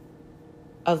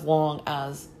 as long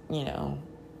as,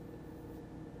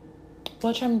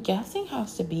 which I'm guessing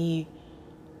has to be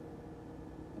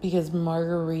because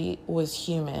Marguerite was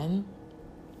human.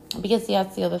 Because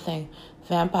that's the other thing.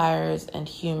 Vampires can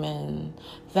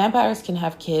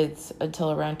have kids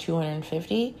until around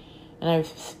 250. And I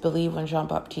believe when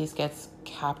Jean-Baptiste gets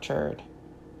captured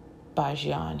by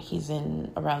Xian, he's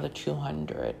in around the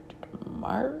 200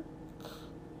 mark.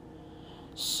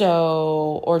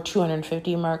 So, or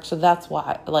 250 mark. So that's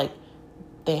why,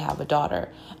 they have a daughter.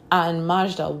 And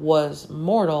Majda was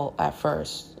mortal at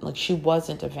first. She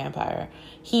wasn't a vampire.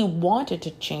 He wanted to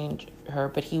change her,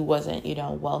 but he wasn't,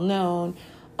 well known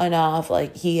enough.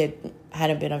 He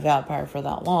hadn't been a vampire for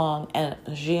that long. And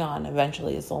Xian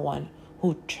eventually is the one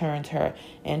who turns her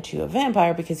into a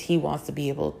vampire because he wants to be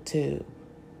able to,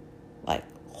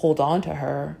 hold on to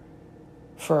her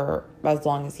for as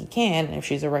long as he can. And if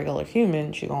she's a regular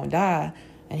human, she's going to die.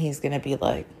 And he's going to be,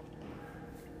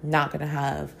 not going to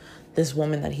have this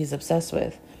woman that he's obsessed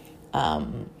with.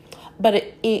 But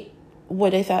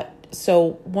what I thought,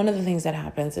 so one of the things that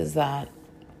happens is that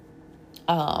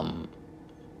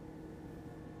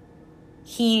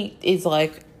he is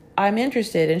like, I'm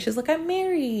interested. And she's like, I'm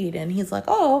married. And he's like,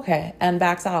 oh, okay. And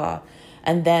backs off.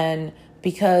 And then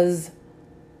because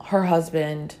her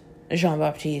husband,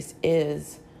 Jean-Baptiste,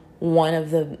 is one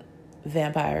of the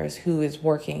vampires who is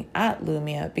working at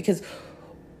Lumia, because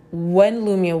when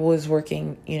Lumia was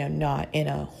working, not in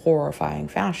a horrifying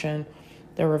fashion,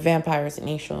 there were vampires and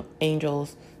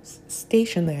angels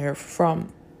stationed there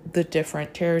from the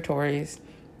different territories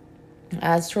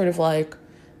as sort of like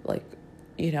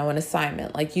an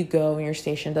assignment. You go and you're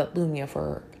stationed at Lumia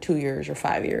for 2 years or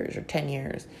 5 years or 10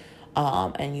 years,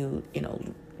 and you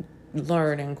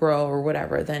learn and grow or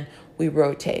whatever. Then we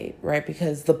rotate, right?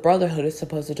 Because the Brotherhood is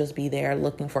supposed to just be there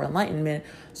looking for enlightenment,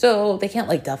 so they can't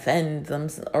defend them,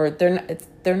 or they're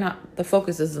not. The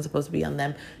focus isn't supposed to be on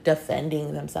them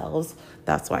defending themselves.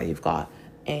 That's why you've got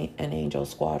an angel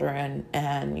squadron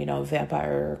and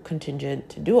vampire contingent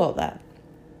to do all that.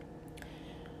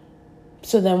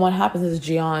 So then what happens is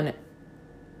Xian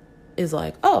is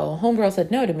like, oh, homegirl said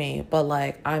no to me, but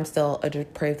I'm still a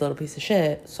depraved little piece of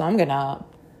shit, so I'm gonna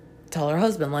tell her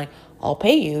husband, I'll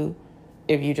pay you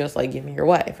if you just give me your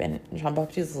wife. And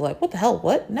Jean-Baptiste is like, what the hell?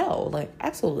 What? No,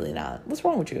 absolutely not. What's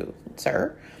wrong with you,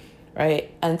 sir?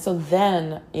 Right? And so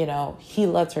then, he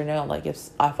lets her know,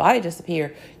 if I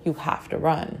disappear, you have to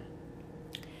run.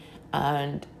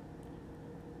 And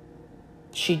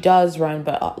she does run,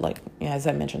 but as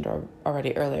I mentioned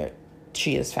already earlier,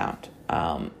 she is found.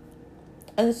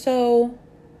 And so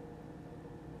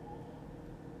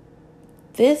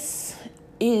this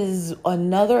is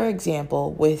another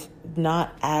example with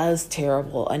not as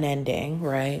terrible an ending,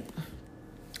 right?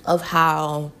 Of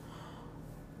how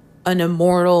an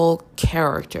immortal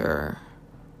character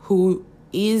who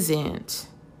doesn't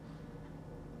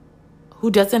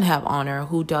have honor,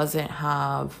 who doesn't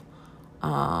have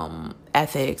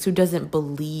ethics, who doesn't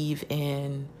believe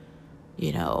in,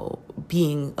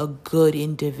 being a good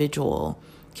individual,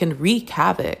 can wreak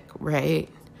havoc, right,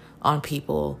 on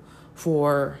people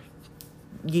for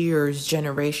years,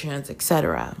 generations,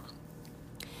 etc.,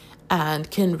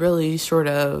 and can really sort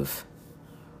of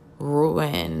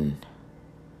ruin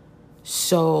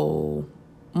so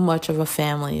much of a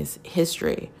family's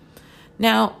history.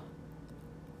 Now,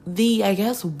 I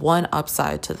guess one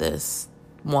upside to this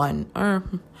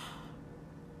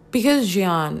because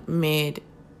Jean made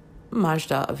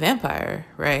Majda a vampire,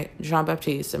 right?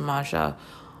 Jean-Baptiste and Majda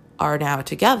are now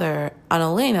together. And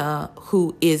Elena,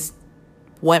 who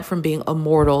went from being a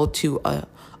mortal to a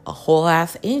whole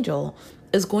ass angel,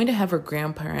 is going to have her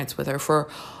grandparents with her for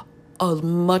a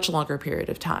much longer period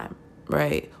of time,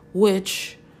 right?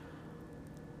 Which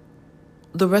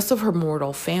the rest of her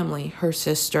mortal family, her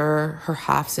sister, her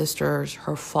half-sisters,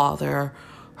 her father,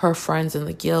 her friends in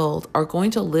the guild, are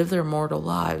going to live their mortal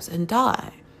lives and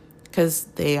die because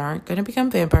they aren't going to become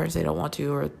vampires. They don't want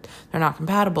to, or they're not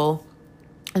compatible.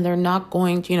 And they're not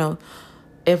going to,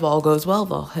 if all goes well,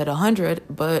 they'll hit 100,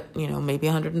 but, maybe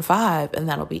 105, and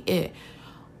that'll be it.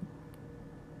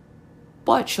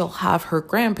 But she'll have her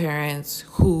grandparents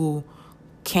who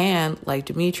can, like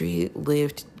Dimitri,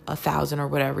 lived 1,000 or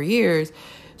whatever years.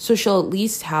 So she'll at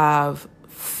least have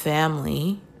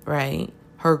family, right?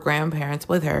 Her grandparents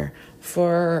with her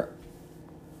for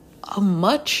a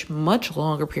much, much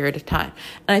longer period of time.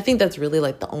 And I think that's really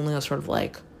like the only sort of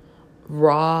like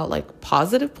raw, like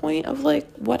positive point of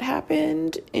like what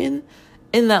happened in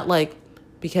that, like,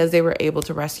 because they were able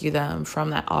to rescue them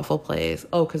from that awful place.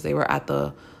 Oh, because they were at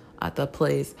the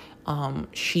place.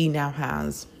 She now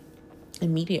has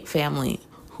immediate family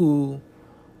who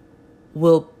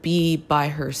will be by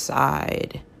her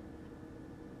side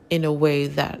in a way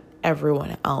that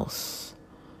everyone else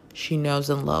she knows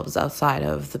and loves outside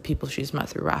of the people she's met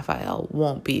through Raphael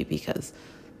won't be, because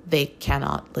they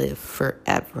cannot live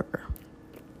forever.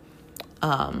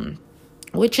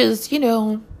 Which is,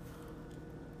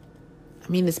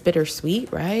 it's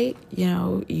bittersweet, right?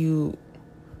 You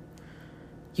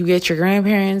get your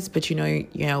grandparents, but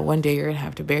one day you're going to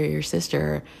have to bury your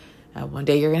sister. One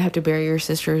day you're going to have to bury your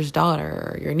sister's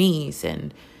daughter or your niece.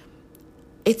 And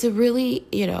it's a really,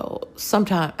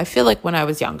 sometimes I feel like when I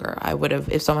was younger, I would have,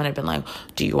 if someone had been like,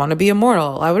 do you want to be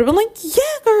immortal? I would have been like,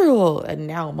 yeah, girl. And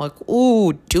now I'm like,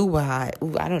 ooh, do I?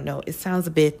 Ooh, I don't know. It sounds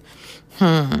a bit,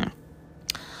 And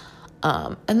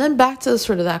then back to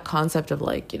sort of that concept of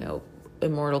like,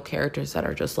 immortal characters that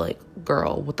are just like,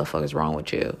 girl, what the fuck is wrong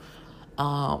with you?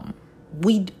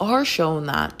 We are shown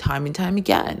that time and time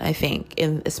again, I think,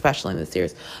 especially in the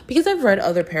series, because I've read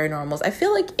other paranormals. I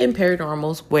feel like in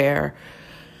paranormals where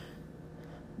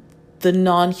the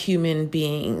non-human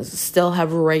beings still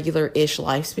have regular-ish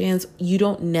lifespans, you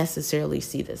don't necessarily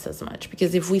see this as much.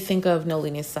 Because if we think of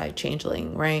Nalini's Psy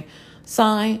Changeling, right?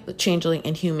 Psy, Changeling,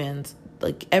 and humans,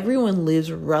 like, everyone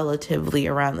lives relatively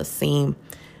around the same,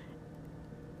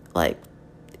 like,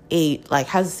 age, like,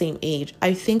 has the same age.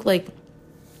 I think, like,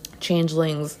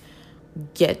 changelings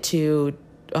get to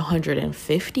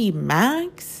 150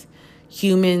 max.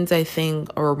 Humans, I think,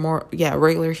 or more,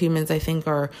 regular humans, I think,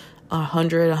 are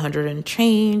 100 and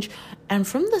change. And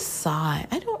from the side,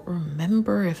 I don't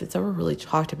remember if it's ever really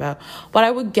talked about, but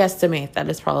I would guesstimate that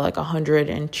it's probably like 100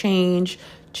 and change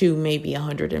to maybe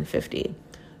 150.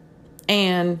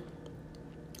 And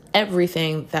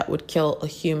everything that would kill a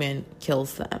human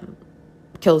kills them,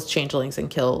 kills changelings and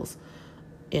kills,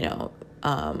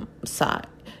 Psy.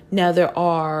 Now there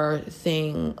are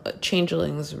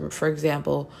changelings, for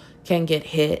example, can get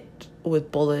hit with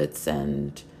bullets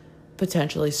and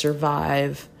potentially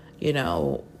survive,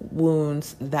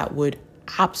 wounds that would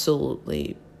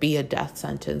absolutely be a death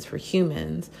sentence for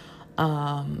humans.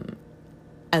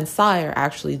 And Psy are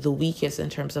actually the weakest in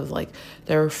terms of like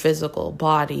their physical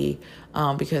body,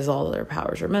 because all of their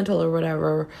powers are mental or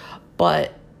whatever.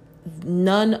 But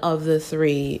none of the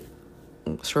three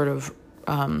sort of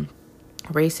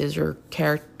races or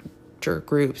character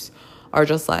groups are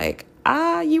just like,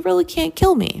 you really can't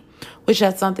kill me, which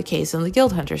that's not the case in the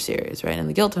Guild Hunter series, right? In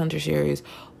the Guild Hunter series,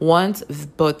 once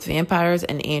both vampires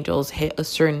and angels hit a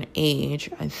certain age,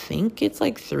 I think it's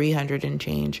like 300 and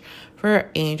change for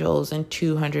angels and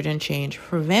 200 and change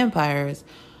for vampires,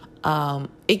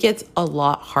 it gets a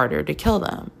lot harder to kill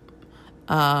them.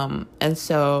 And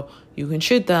so you can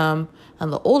shoot them,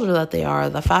 and the older that they are,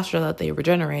 the faster that they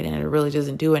regenerate, and it really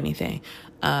doesn't do anything.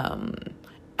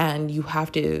 And you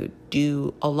have to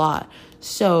do a lot.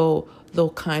 So the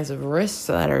kinds of risks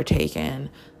that are taken,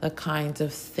 the kinds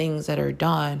of things that are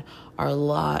done are a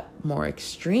lot more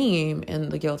extreme in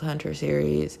the Guild Hunter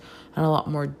series and a lot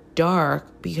more dark,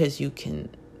 because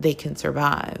they can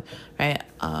survive, right?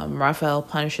 Raphael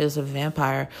punishes a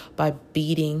vampire by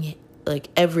beating, like,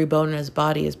 every bone in his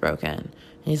body is broken.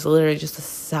 And he's literally just a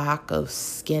sack of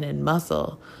skin and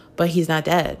muscle, but he's not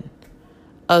dead.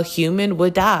 A human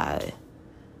would die.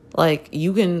 Like,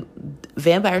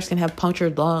 vampires can have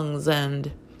punctured lungs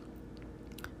and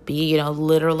be,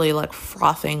 literally like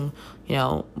frothing,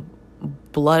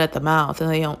 blood at the mouth and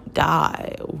they don't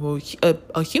die. Well,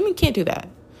 a human can't do that.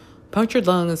 Punctured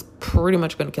lung is pretty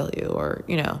much going to kill you, or,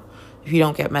 if you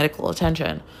don't get medical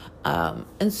attention.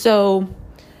 And so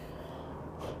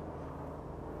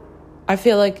I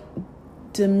feel like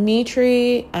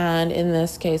Dimitri and, in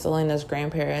this case, Elena's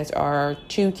grandparents are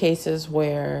two cases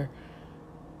where,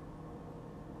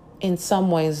 in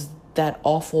some ways, that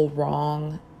awful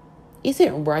wrong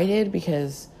isn't righted,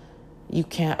 because you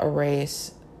can't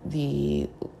erase the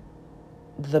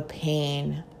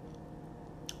pain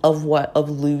of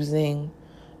losing,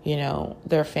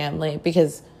 their family,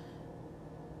 because,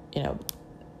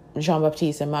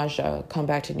 Jean-Baptiste and Majda come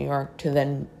back to New York to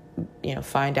then,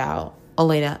 find out.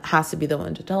 Elena has to be the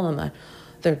one to tell them that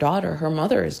their daughter, her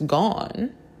mother, is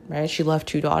gone, right? She left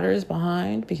 2 daughters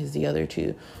behind because the other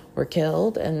 2 were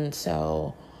killed. And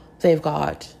so they've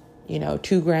got,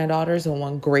 2 granddaughters and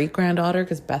 1 great-granddaughter,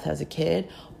 because Beth has a kid,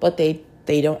 but they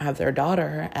don't have their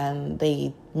daughter, and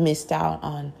they missed out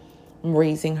on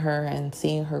raising her and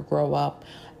seeing her grow up.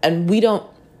 And we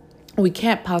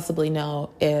can't possibly know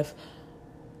if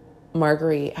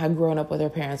Marguerite had grown up with her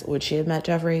parents. Would she have met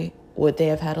Jeffrey? Would they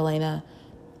have had Elena?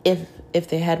 If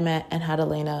they had met and had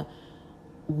Elena,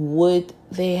 would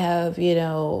they have,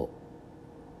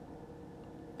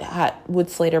 would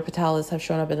Slater Patelis have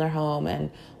shown up in their home and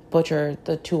butchered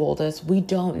the 2 oldest? We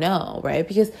don't know, right?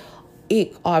 Because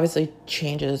it obviously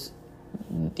changes,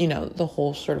 the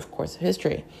whole sort of course of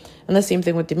history. And the same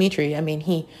thing with Dimitri. I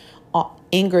mean,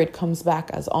 Ingrid comes back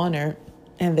as Honor,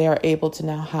 and they are able to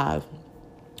now have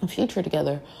a future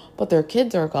together, but their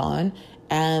kids are gone,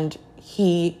 and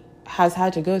he has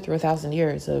had to go through 1,000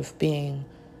 years of being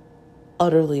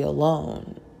utterly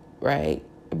alone, right?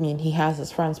 I mean, he has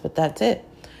his friends, but that's it.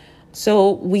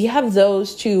 So we have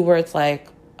those 2 where it's like,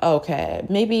 okay,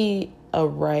 maybe a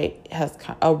wrong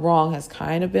has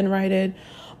kind of been righted,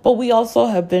 but we also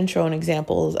have been shown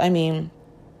examples. I mean,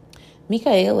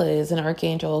 Michaela is an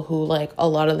archangel who, like, a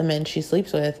lot of the men she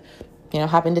sleeps with,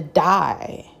 happen to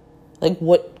die. Like,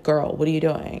 what girl? What are you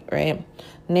doing, right?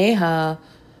 Neha,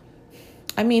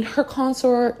 I mean, her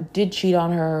consort did cheat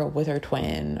on her with her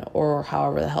twin, or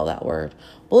however the hell that word.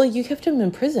 Well, you kept him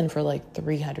in prison for like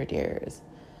 300 years.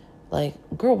 Like,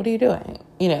 girl, what are you doing?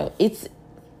 It's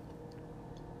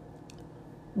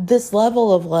this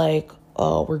level of like,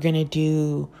 oh, we're going to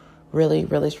do really,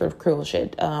 really sort of cruel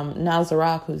shit.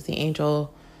 Nazarak, who's the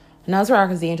angel.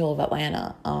 Nazarak is the angel of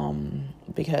Atlanta,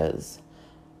 because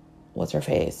what's her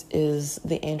face is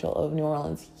the angel of New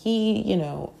Orleans. He,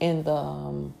 in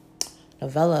the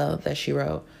novella that she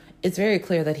wrote, it's very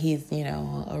clear that he's,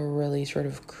 a really sort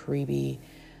of creepy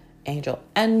angel.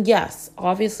 And yes,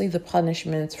 obviously the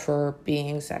punishments for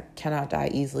beings that cannot die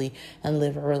easily and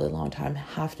live a really long time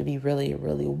have to be really,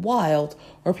 really wild,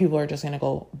 or people are just going to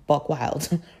go buck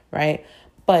wild, right?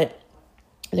 But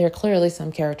there are clearly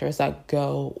some characters that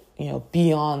go,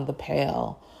 beyond the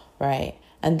pale, right?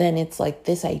 And then it's like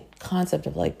this concept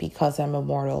of like, because I'm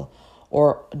immortal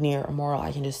or near immortal,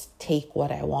 I can just take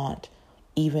what I want,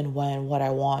 even when what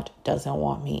I want doesn't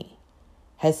want me,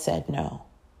 has said no,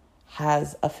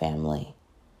 has a family,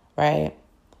 right?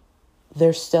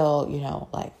 They're still,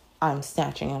 like, I'm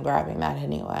snatching and grabbing that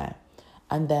anyway.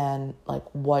 And then, like,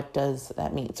 what does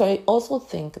that mean? So I also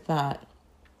think that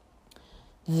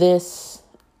this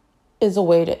is a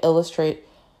way to illustrate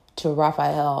to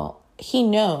Raphael. He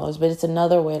knows, but it's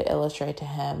another way to illustrate to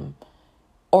him,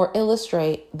 or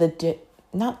illustrate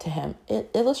not to him. It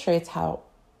illustrates how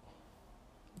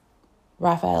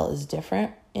Raphael is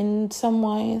different in some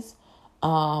ways,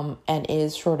 and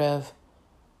is sort of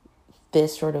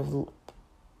this sort of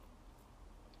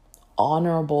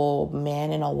honorable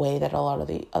man in a way that a lot of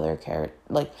the other characters,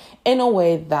 like, in a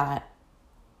way that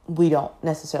we don't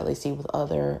necessarily see with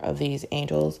other of these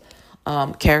angels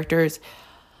characters,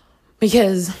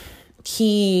 because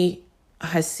he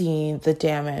has seen the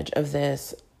damage of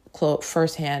this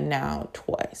firsthand now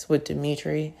twice, with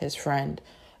Dimitri, his friend,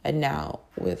 and now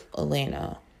with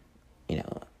Elena,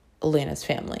 Elena's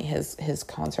family, his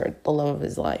consort, the love of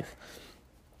his life.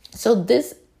 So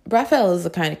Raphael is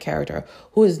the kind of character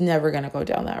who is never going to go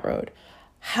down that road.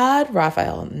 Had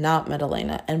Raphael not met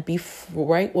Elena, and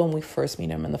right when we first meet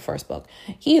him in the first book,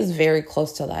 he is very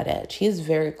close to that edge. He is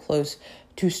very close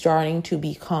to starting to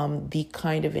become the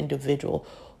kind of individual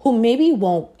who maybe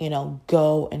won't,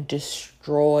 go and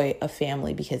destroy a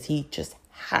family because he just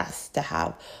has to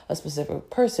have a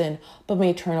specific person, but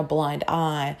may turn a blind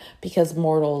eye because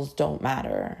mortals don't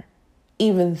matter.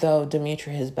 Even though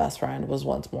Dimitri, his best friend, was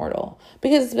once mortal.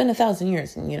 Because it's been 1,000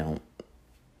 years and,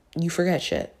 you forget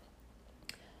shit.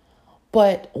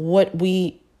 But what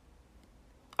we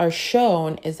are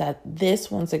shown is that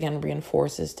this once again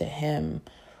reinforces to him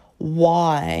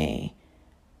why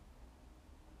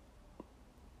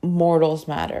mortals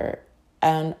matter.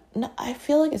 And I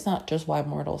feel like it's not just why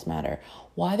mortals matter,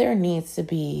 why there needs to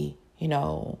be,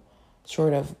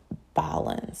 sort of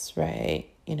balance, right?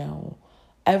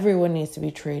 Everyone needs to be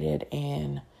treated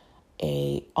in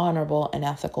a honorable and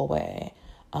ethical way.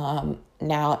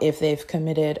 Now, if they've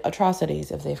committed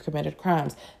atrocities, if they've committed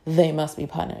crimes, they must be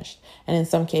punished. And in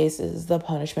some cases, the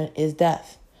punishment is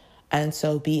death. And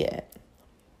so be it.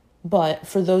 But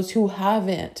for those who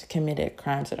haven't committed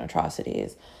crimes and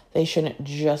atrocities, they shouldn't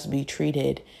just be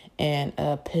treated in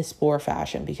a piss poor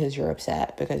fashion because you're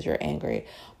upset, because you're angry,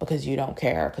 because you don't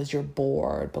care, because you're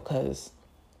bored, because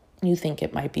you think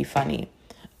it might be funny.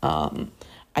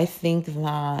 I think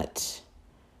that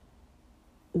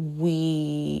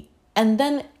and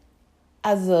then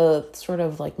as a sort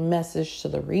of like message to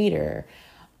the reader,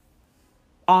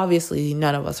 obviously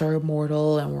none of us are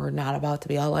immortal and we're not about to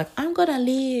be all like, I'm going to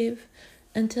live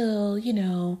until,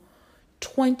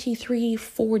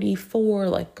 2344.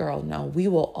 Like, girl, no, we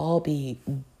will all be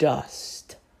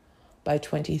dust by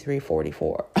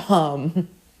 2344.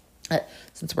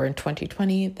 Since we're in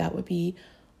 2020, that would be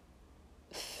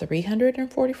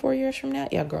 344 years from now.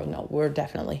 Yeah, girl, no, we're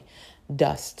definitely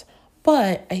dust.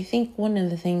 But I think one of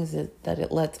the things that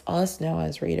it lets us know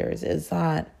as readers is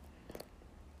that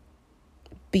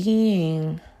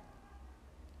being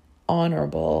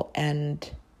honorable and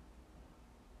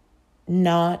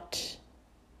not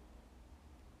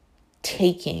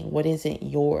taking what isn't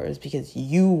yours because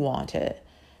you want it,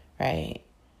 right,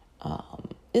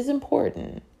 is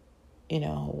important.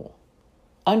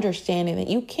 Understanding that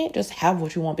you can't just have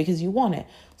what you want because you want it.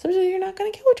 Sometimes you're not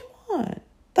going to get what you want.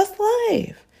 That's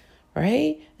life,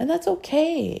 right? And that's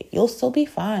okay. You'll still be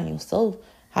fine. You'll still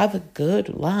have a good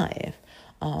life.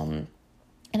 And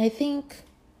I think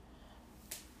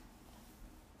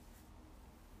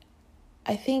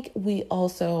we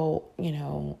also,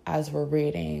 as we're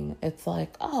reading, it's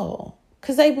like, oh,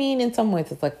 because in some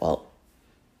ways it's like, well,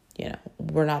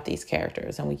 we're not these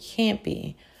characters and we can't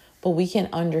be, but we can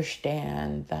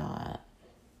understand that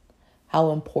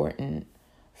how important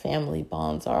family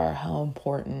bonds are, how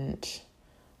important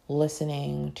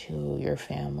listening to your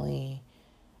family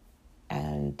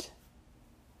and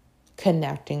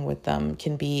connecting with them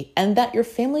can be, and that your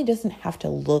family doesn't have to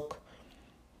look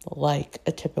like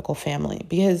a typical family.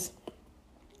 Because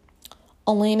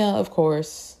Elena, of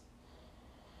course,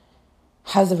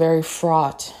 has a very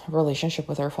fraught relationship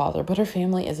with her father, but her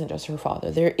family isn't just her father.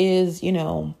 There is,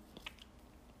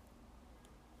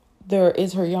 there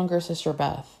is her younger sister,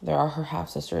 Beth. There are her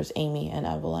half-sisters, Amy and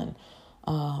Evelyn.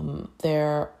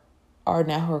 There are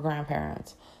now her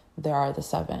grandparents. There are the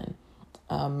 7.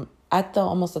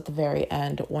 Almost at the very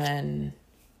end, when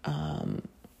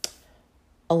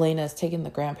Elena is taking the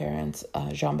grandparents,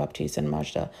 Jean-Baptiste and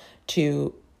Majda,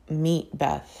 to meet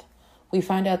Beth, we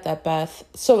find out that Beth,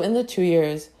 so in the 2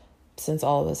 years since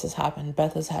all of this has happened,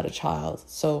 Beth has had a child.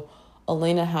 So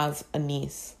Elena has a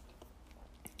niece.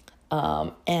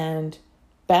 And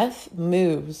Beth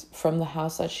moves from the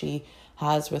house that she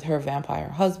has with her vampire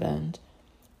husband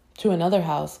to another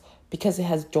house because it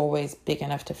has doorways big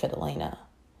enough to fit Elena,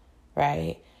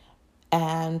 right?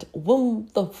 And when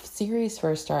the series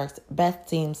first starts, Beth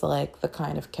seems like the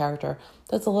kind of character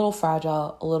that's a little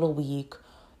fragile, a little weak,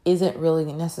 isn't really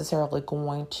necessarily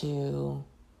going to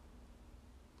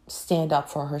stand up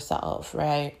for herself,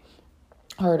 right?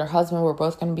 Her and her husband were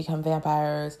both going to become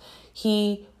vampires.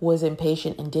 He was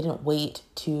impatient and didn't wait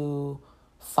to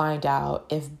find out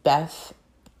if Beth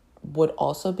would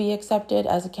also be accepted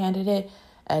as a candidate,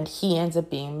 and he ends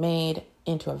up being made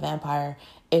into a vampire.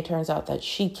 It turns out that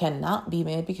she cannot be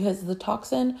made because the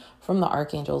toxin from the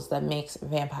archangels that makes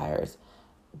vampires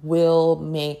will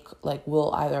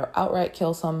either outright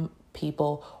kill some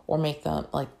people or make them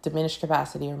diminish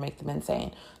capacity or make them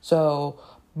insane. So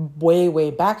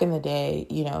way back in the day,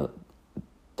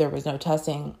 there was no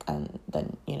testing, and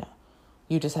then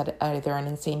you just had either an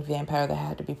insane vampire that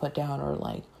had to be put down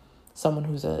or someone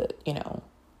who's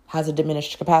has a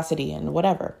diminished capacity and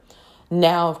whatever.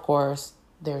 Now, of course,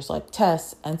 there's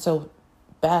tests, and so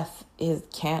Beth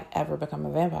can't ever become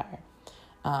a vampire.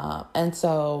 And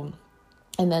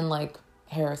then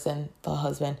Harrison, the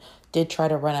husband, did try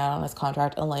to run out on his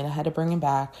contract. Elena had to bring him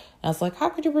back. And I was like, how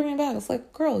could you bring him back? It's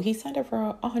like, girl, he signed up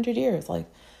for 100 years.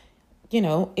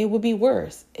 It would be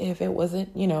worse if it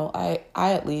wasn't, I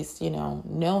at least,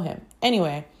 know him.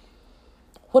 Anyway,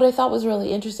 what I thought was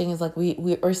really interesting is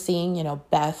we are seeing,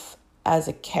 Beth as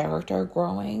a character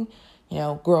growing.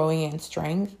 growing in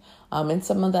strength. And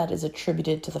some of that is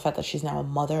attributed to the fact that she's now a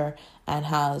mother and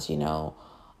has,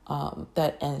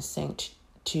 that instinct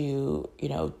to,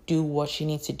 do what she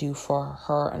needs to do for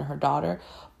her and her daughter.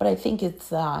 But I think it's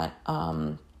that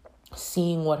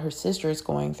seeing what her sister is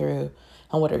going through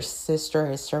and what her sister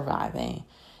is surviving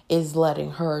is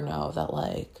letting her know that,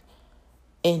 like,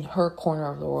 in her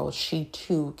corner of the world, she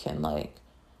too can, like,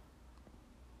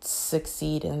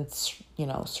 succeed and,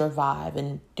 survive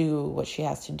and do what she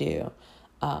has to do.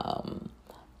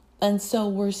 And so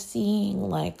we're seeing,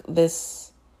 like,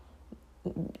 this,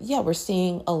 we're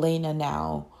seeing Elena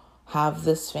now have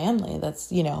this family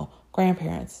that's,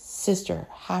 grandparents, sister,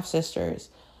 half sisters,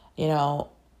 a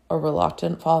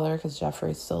reluctant father because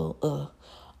Jeffrey's still,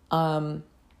 and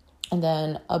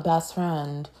then a best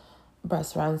friend's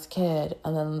kid,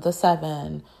 and then the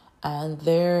 7, and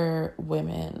their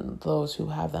women, those who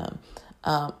have them.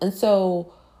 And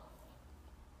so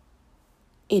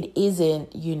it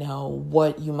isn't,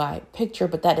 what you might picture,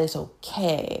 but that is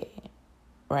okay,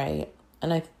 right?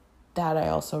 And I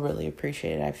also really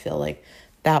appreciated. I feel like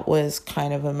that was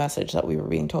kind of a message that we were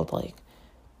being told, like,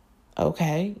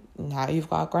 okay, now you've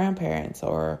got grandparents,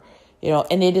 or,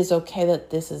 and it is okay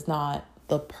that this is not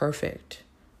the perfect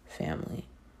family,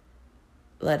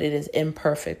 that it is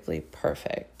imperfectly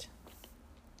perfect.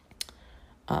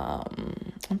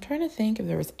 I'm trying to think if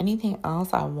there was anything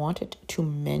else I wanted to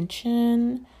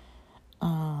mention.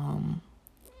 I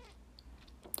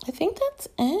think that's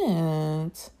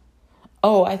it.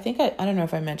 Oh, I think I don't know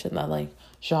if I mentioned that, like,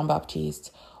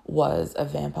 Jean-Baptiste was a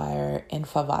vampire in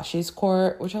Favashi's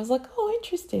court, which I was like, oh,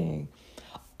 interesting.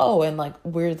 Oh, and, like,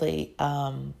 weirdly,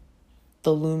 the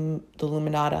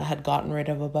Luminata had gotten rid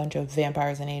of a bunch of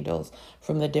vampires and angels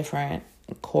from the different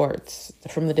courts,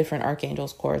 from the different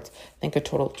archangels' courts. I think a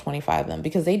total of 25 of them,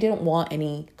 because they didn't want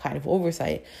any kind of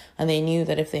oversight. And they knew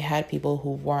that if they had people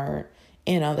who weren't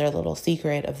in on their little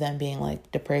secret of them being,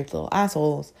 like, depraved little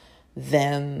assholes,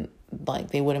 then,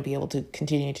 like, they wouldn't be able to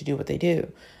continue to do what they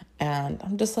do. And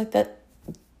I'm just like, that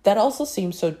also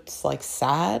seems so, like,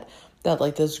 sad that,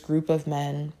 like, this group of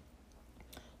men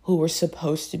who were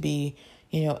supposed to be,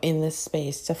 in this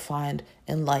space to find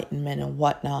enlightenment and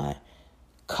whatnot,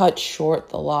 cut short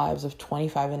the lives of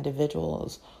 25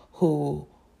 individuals who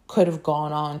could have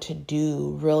gone on to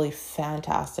do really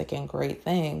fantastic and great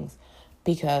things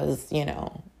because,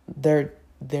 they're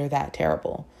that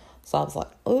terrible. So I was like,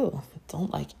 oh,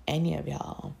 don't like any of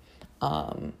y'all.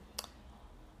 But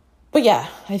yeah,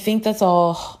 I think that's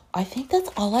all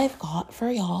I've got for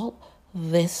y'all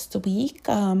this week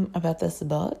about this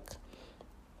book.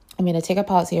 I'm going to take a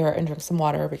pause here and drink some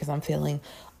water because I'm feeling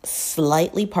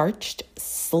slightly parched.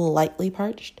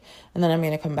 And then I'm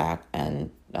going to come back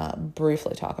and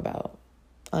briefly talk about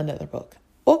another book.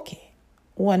 Okay,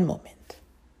 one moment.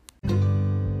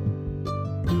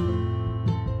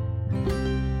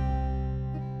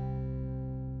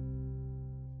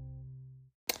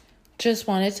 Just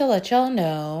wanted to let y'all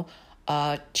know,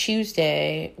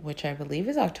 Tuesday, which I believe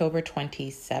is October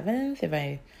 27th, if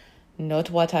I know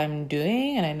what I'm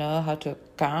doing and I know how to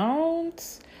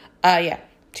count.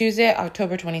 Tuesday,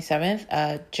 October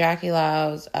 27th, Jackie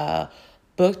Lau's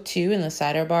book 2 in the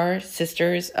Cider Bar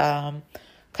Sisters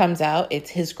comes out. It's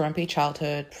his grumpy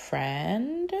childhood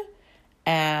friend,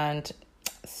 and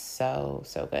so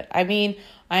good. I mean,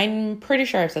 I'm pretty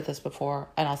sure I've said this before,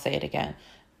 and I'll say it again.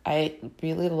 I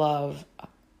really love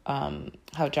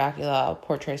how Jackie Lau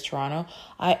portrays Toronto.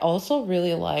 I also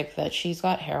really like that she's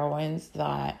got heroines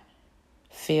that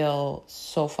feel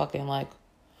so fucking, like,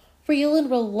 real and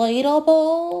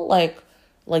relatable.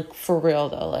 Like for real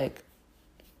though. Like,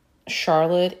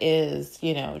 Charlotte is,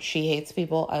 she hates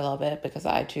people. I love it because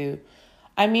I too.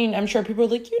 I mean, I'm sure people are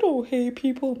like, you don't hate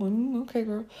people. Okay,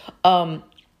 girl.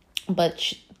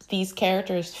 But these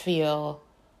characters feel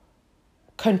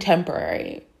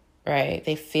contemporary, right?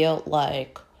 They feel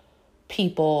like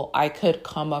people I could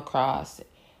come across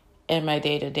in my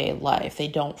day-to-day life. They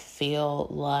don't feel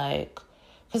like,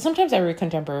 because sometimes I read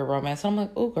contemporary romance and I'm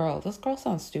like, oh girl, this girl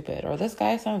sounds stupid, or this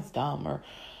guy sounds dumb, or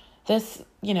this,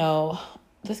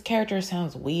 this character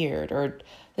sounds weird, or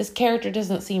this character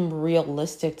doesn't seem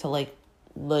realistic to, like,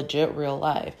 legit real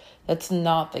life. That's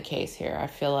not the case here. I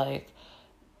feel like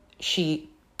she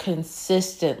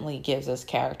consistently gives us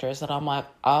characters that I'm like,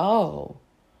 oh,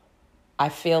 I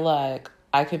feel like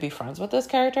I could be friends with this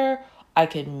character. I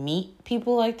could meet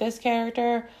people like this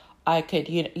character. I could,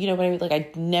 you know what I mean? Like, I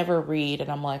never read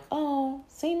and I'm like, oh,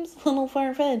 seems a little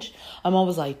far-fetched. I'm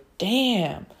always like,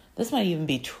 damn, this might even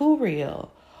be too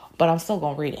real. But I'm still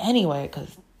going to read anyway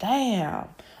because, damn.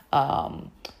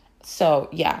 So,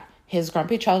 yeah, his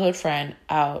grumpy childhood friend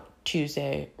out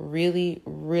Tuesday. Really,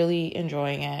 really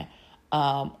enjoying it.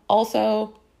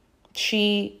 Also,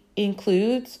 she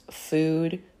includes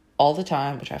food all the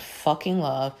time, which I fucking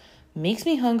love. Makes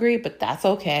me hungry, but that's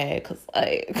okay. Because,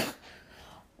 like,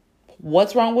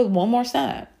 what's wrong with one more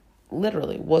snack?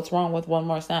 Literally, what's wrong with one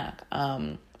more snack?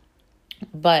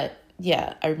 But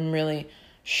yeah, I'm really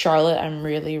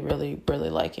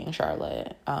liking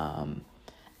Charlotte.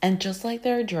 And just like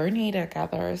their journey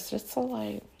together is just so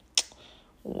like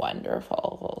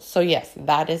wonderful. So yes,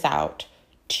 that is out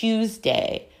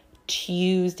Tuesday,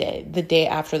 the day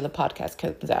after the podcast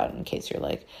comes out, in case you're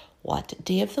like, what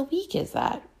day of the week is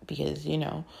that? Because, you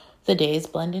know, the days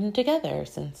blend in together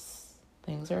since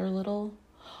things are a little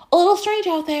strange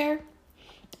out there.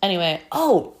 Anyway,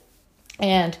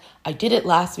 and I did it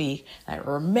last week. And I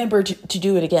remembered to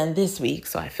do it again this week,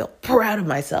 so I feel proud of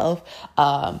myself.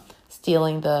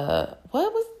 Stealing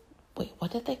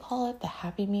what did they call it? The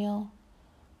Happy Meal?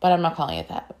 But I'm not calling it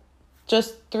that.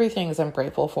 Just 3 things I'm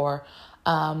grateful for.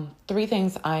 3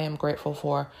 things I am grateful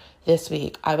for this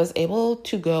week. I was able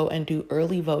to go and do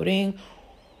early voting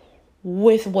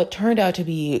with what turned out to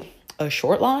be a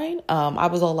short line. I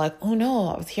was all like, oh no,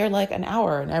 I was here like an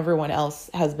hour, and everyone else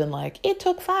has been like, it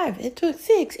took 5, it took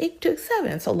 6, it took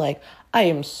 7. So like, I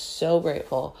am so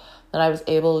grateful that I was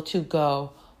able to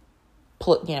go,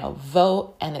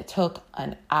 vote, and it took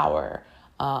an hour.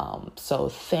 So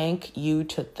thank you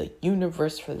to the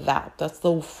universe for that. That's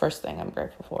the first thing I'm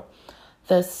grateful for.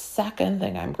 The second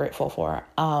thing I'm grateful for,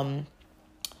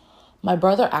 my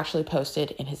brother actually posted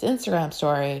in his Instagram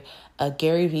story a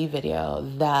Gary Vee video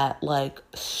that like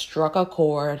struck a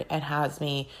chord and has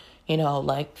me,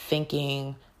 like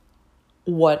thinking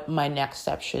what my next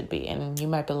step should be. And you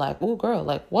might be like, oh girl,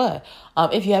 like what?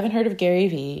 If you haven't heard of Gary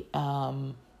Vee,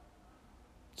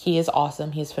 he is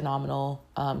awesome. He's phenomenal.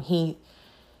 The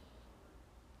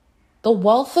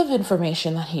wealth of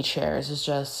information that he shares is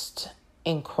just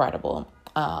incredible.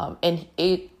 And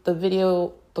the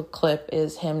clip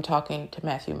is him talking to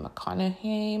Matthew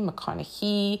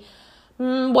McConaughey,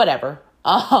 whatever,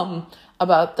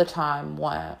 about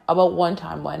one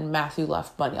time when Matthew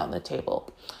left money on the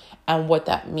table and what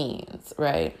that means,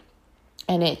 right?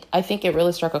 And I think it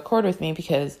really struck a chord with me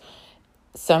because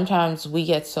sometimes we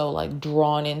get so like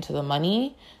drawn into the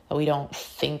money that we don't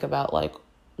think about like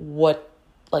what,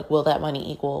 like, will that money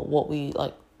equal what we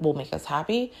like will make us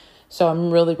happy. So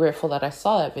I'm really grateful that I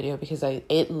saw that video because I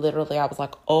was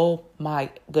like, oh my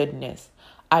goodness,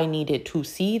 I needed to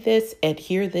see this and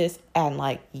hear this and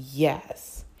like,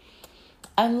 yes.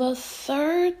 And the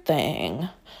third thing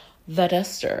that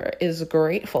Esther is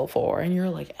grateful for, and you're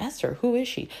like, Esther, who is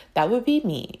she? That would be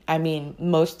me. I mean,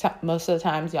 most of the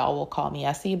times y'all will call me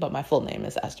Essie, but my full name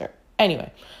is Esther.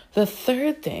 Anyway, the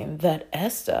third thing that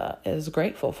Esther is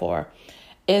grateful for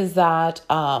is that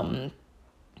I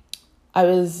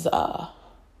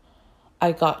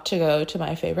got to go to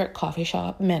my favorite coffee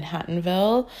shop,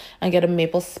 Manhattanville, and get a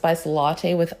maple spice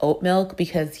latte with oat milk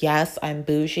because, yes, I'm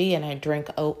bougie and I drink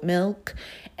oat milk.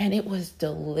 And it was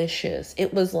delicious.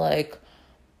 It was like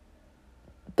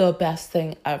the best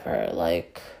thing ever.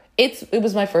 Like, it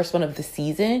was my first one of the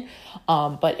season,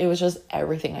 but it was just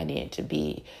everything I needed to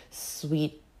be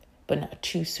sweet, but not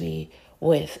too sweet,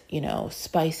 with,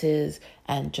 spices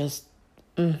and just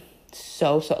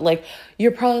so like,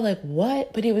 you're probably like,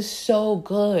 what? But it was so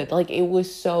good. Like, it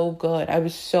was so good. I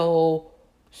was so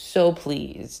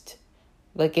pleased.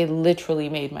 Like, it literally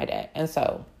made my day. And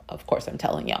so, of course, I'm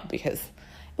telling y'all because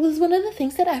it was one of the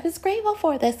things that I was grateful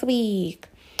for this week.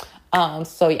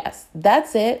 So yes,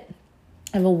 that's it.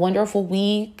 Have a wonderful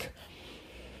week.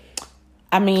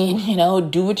 I mean,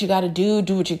 do what you got to do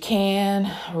what you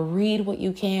can, read what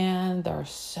you can. There are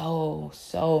so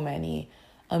many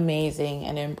amazing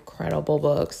and incredible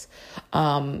books.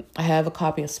 I have a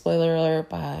copy of Spoiler Alert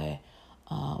by,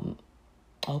 oh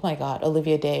my God,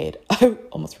 Olivia Dade. I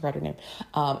almost forgot her name.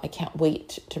 I can't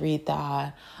wait to read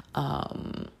that.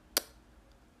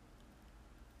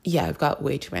 Yeah, I've got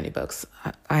way too many books.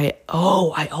 I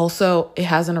also, it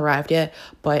hasn't arrived yet,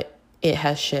 but it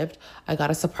has shipped. I got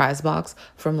a surprise box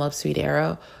from Love Sweet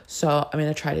Arrow. So I'm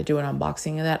going to try to do an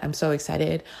unboxing of that. I'm so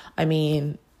excited. I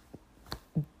mean,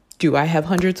 do I have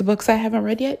hundreds of books I haven't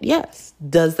read yet? Yes.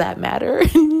 Does that matter?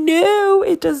 No,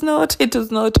 it does not. It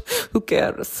does not. Who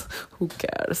cares?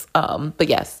 But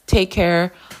yes, take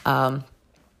care.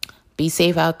 Be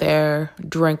safe out there.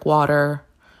 Drink water.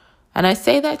 And I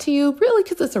say that to you really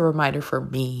because it's a reminder for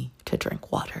me to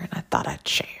drink water. And I thought I'd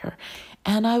share.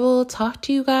 And I will talk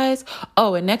to you guys.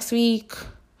 Oh, and next week,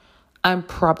 I'm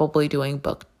probably doing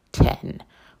book 10,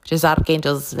 which is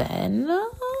Archangel's Venom.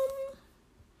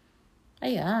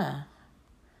 Yeah.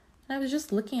 And I was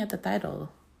just looking at the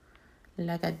title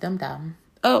like a dum-dum.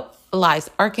 Oh, lies.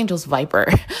 Archangel's Viper,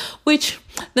 which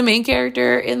the main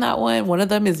character in that one of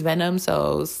them is Venom,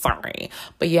 so sorry.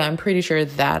 But yeah, I'm pretty sure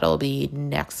that'll be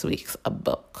next week's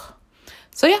book.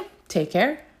 So yeah, take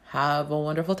care. Have a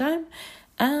wonderful time.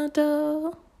 And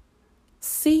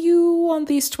see you on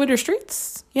these Twitter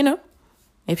streets,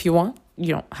 if you want.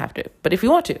 You don't have to. But if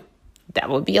you want to, that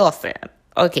would be awesome.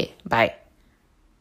 Okay, bye.